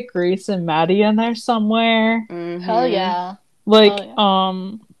 somehow get Grace and Maddie in there somewhere. Mm-hmm. Hell yeah. Like,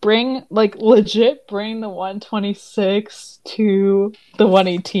 bring the 126 to the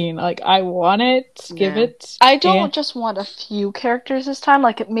 118. Like, I want it. Give it. I don't just want a few characters this time.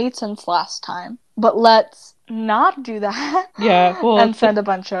 Like, it made sense last time. But let's not do that. Yeah, well, and send a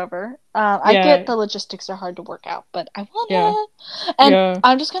bunch over. I get the logistics are hard to work out, but I want it. And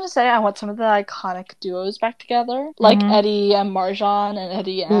I'm just gonna say I want some of the iconic duos back together, like Eddie and Marjan and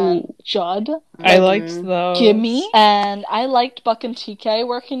Eddie and Judd. I liked those. Gimme. And I liked Buck and TK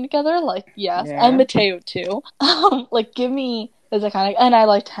working together. Like, yes, and Mateo too. Like, Gimme is iconic, and I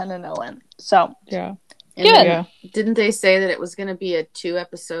liked Hen and Owen. So yeah. And didn't they say that it was going to be a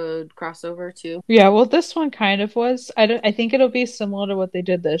 2-episode crossover too? Yeah, well, this one kind of was. I think it'll be similar to what they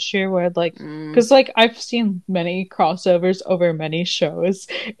did this year, where like, because like I've seen many crossovers over many shows,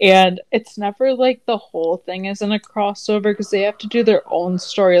 and it's never like the whole thing isn't a crossover because they have to do their own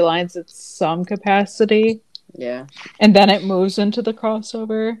storylines at some capacity. Yeah, and then it moves into the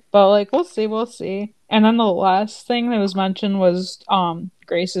crossover. But like, we'll see. And then the last thing that was mentioned was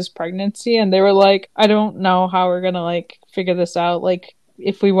Grace's pregnancy, and they were like, I don't know how we're gonna like figure this out. Like,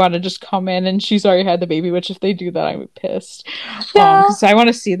 if we want to just come in and she's already had the baby, which if they do that, I'm pissed. Yeah. Because I want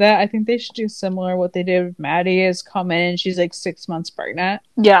to see that. I think they should do similar. What they did with Maddie is come in and she's like 6 months pregnant.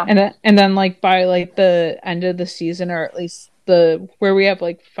 Yeah. And then like by like the end of the season, or at least where we have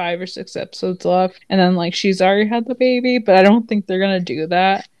like 5 or 6 episodes left, and then like she's already had the baby, but I don't think they're gonna do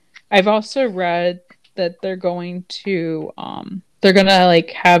that. I've also read that they're going to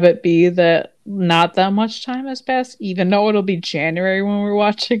like have it be that not that much time has passed, even though it'll be January when we're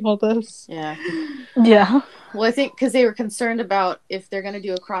watching all this. Yeah. Yeah. Well, I think because they were concerned about if they're going to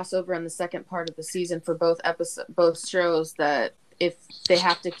do a crossover in the second part of the season for both shows, that if they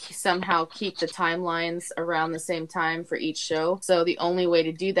have to somehow keep the timelines around the same time for each show. So the only way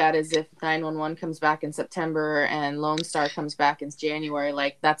to do that is if 911 comes back in September and Lone Star comes back in January.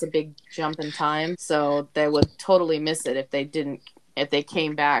 Like, that's a big jump in time. So they would totally miss it if they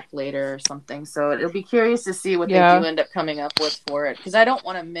came back later or something. So it'll be curious to see what they do end up coming up with for it. Because I don't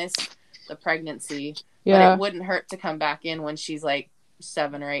want to miss the pregnancy. Yeah. But it wouldn't hurt to come back in when she's like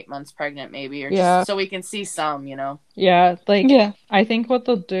 7 or 8 months pregnant, maybe, or just so we can see some, I think what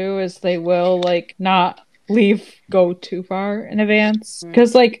they'll do is they will like not go too far in advance,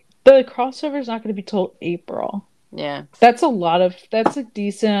 because like the crossover is not going to be till April. That's a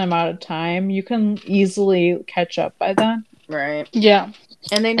decent amount of time. You can easily catch up by then, right?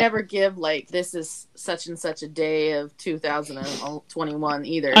 And they never give like, this is such and such a day of 2021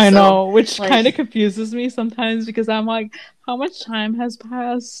 either. I know, which kind of confuses me sometimes, because I'm like, how much time has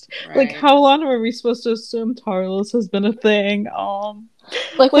passed? Right. Like, how long are we supposed to assume Tarlos has been a thing?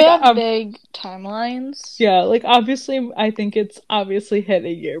 We have big timelines. Yeah, like, obviously, I think it's obviously hit a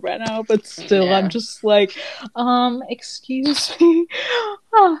year right now, but still, I'm just like, excuse me.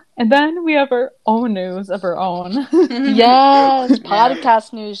 And then we have our own news of our own. Yes,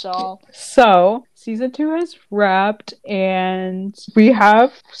 podcast news, y'all. So, season 2 has wrapped, and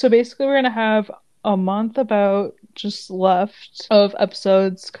so basically we're going to have a month about just left of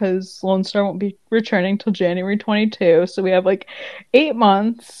episodes, because Lone Star won't be returning till January 22, so we have like 8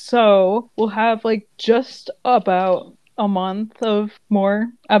 months, so we'll have like just about a month of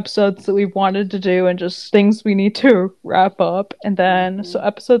more episodes that we've wanted to do and just things we need to wrap up. And then so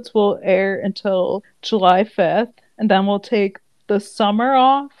episodes will air until July 5th, and then we'll take the summer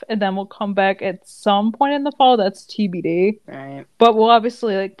off, and then we'll come back at some point in the fall. That's TBD. Right. But we'll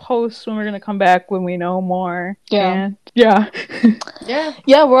obviously like post when we're gonna come back when we know more. Yeah. And yeah,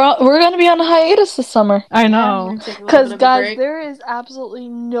 we're gonna be on a hiatus this summer. I know. Because guys, there is absolutely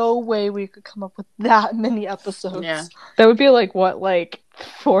no way we could come up with that many episodes. Yeah. That would be like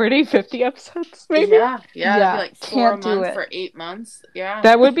 40, 50 episodes maybe? Yeah. It'd be like 4 months for 8 months. Yeah.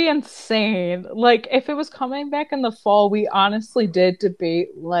 That would be insane. Like, if it was coming back in the fall, we honestly did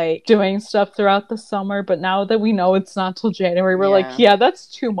debate like doing stuff throughout the summer, but now that we know it's not till January, we're like, that's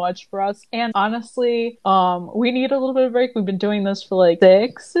too much for us. And honestly, we need a little bit of break. We've been doing this for like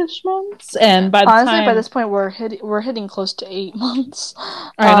 6-ish months, and by this point we're hitting close to 8 months.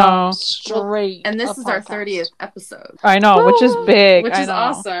 I know. Straight. And this is our 30th episode. I know, which is big. Which is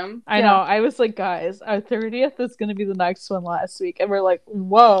awesome. I know. I was like, guys, our 30th is going to be the next one last week. And we're like,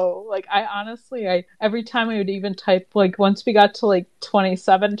 whoa. Like, I honestly, every time I would even type, like, once we got to like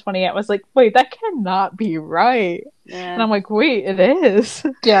 27, 28, I was like, wait, that cannot be right. Yeah. And I'm like, wait, it is.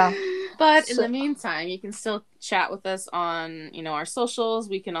 Yeah. But in the meantime, you can still chat with us on, our socials.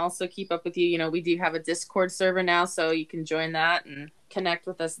 We can also keep up with you. We do have a Discord server now, so you can join that and connect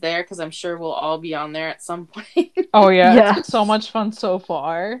with us there, because I'm sure we'll all be on there at some point. Oh yeah. It's been so much fun so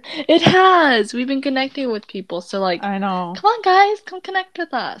far. It has. We've been connecting with people, so like, I know. Come on, guys, come connect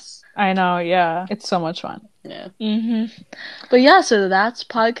with us. I know. Yeah, it's so much fun. Yeah. But yeah, so that's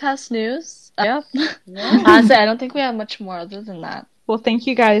podcast news. Honestly, I don't think we have much more other than that. Well, thank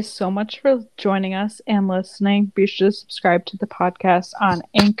you guys so much for joining us and listening. Be sure to subscribe to the podcast on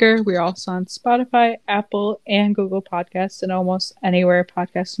Anchor. We're also on Spotify, Apple, and Google Podcasts, and almost anywhere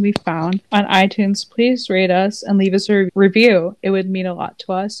podcasts can be found. On iTunes, please rate us and leave us a review. It would mean a lot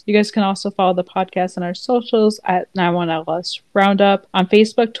to us. You guys can also follow the podcast on our socials at 91LS Roundup on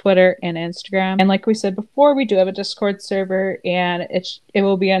Facebook, Twitter, and Instagram. And like we said before, we do have a Discord server, and it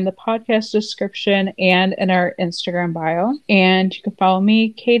will be in the podcast description and in our Instagram bio. And you can follow me,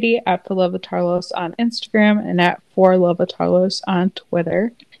 Katie, at For Love of Tarlos on Instagram, and at For Love of Tarlos on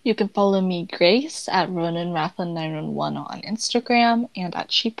Twitter. You can follow me, Grace, at RonanRathlin911 on Instagram, and at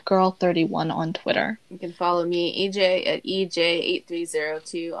CheapGirl31 on Twitter. You can follow me, EJ, at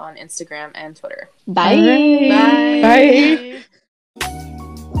EJ8302 on Instagram and Twitter. Bye. Right. Bye. Bye.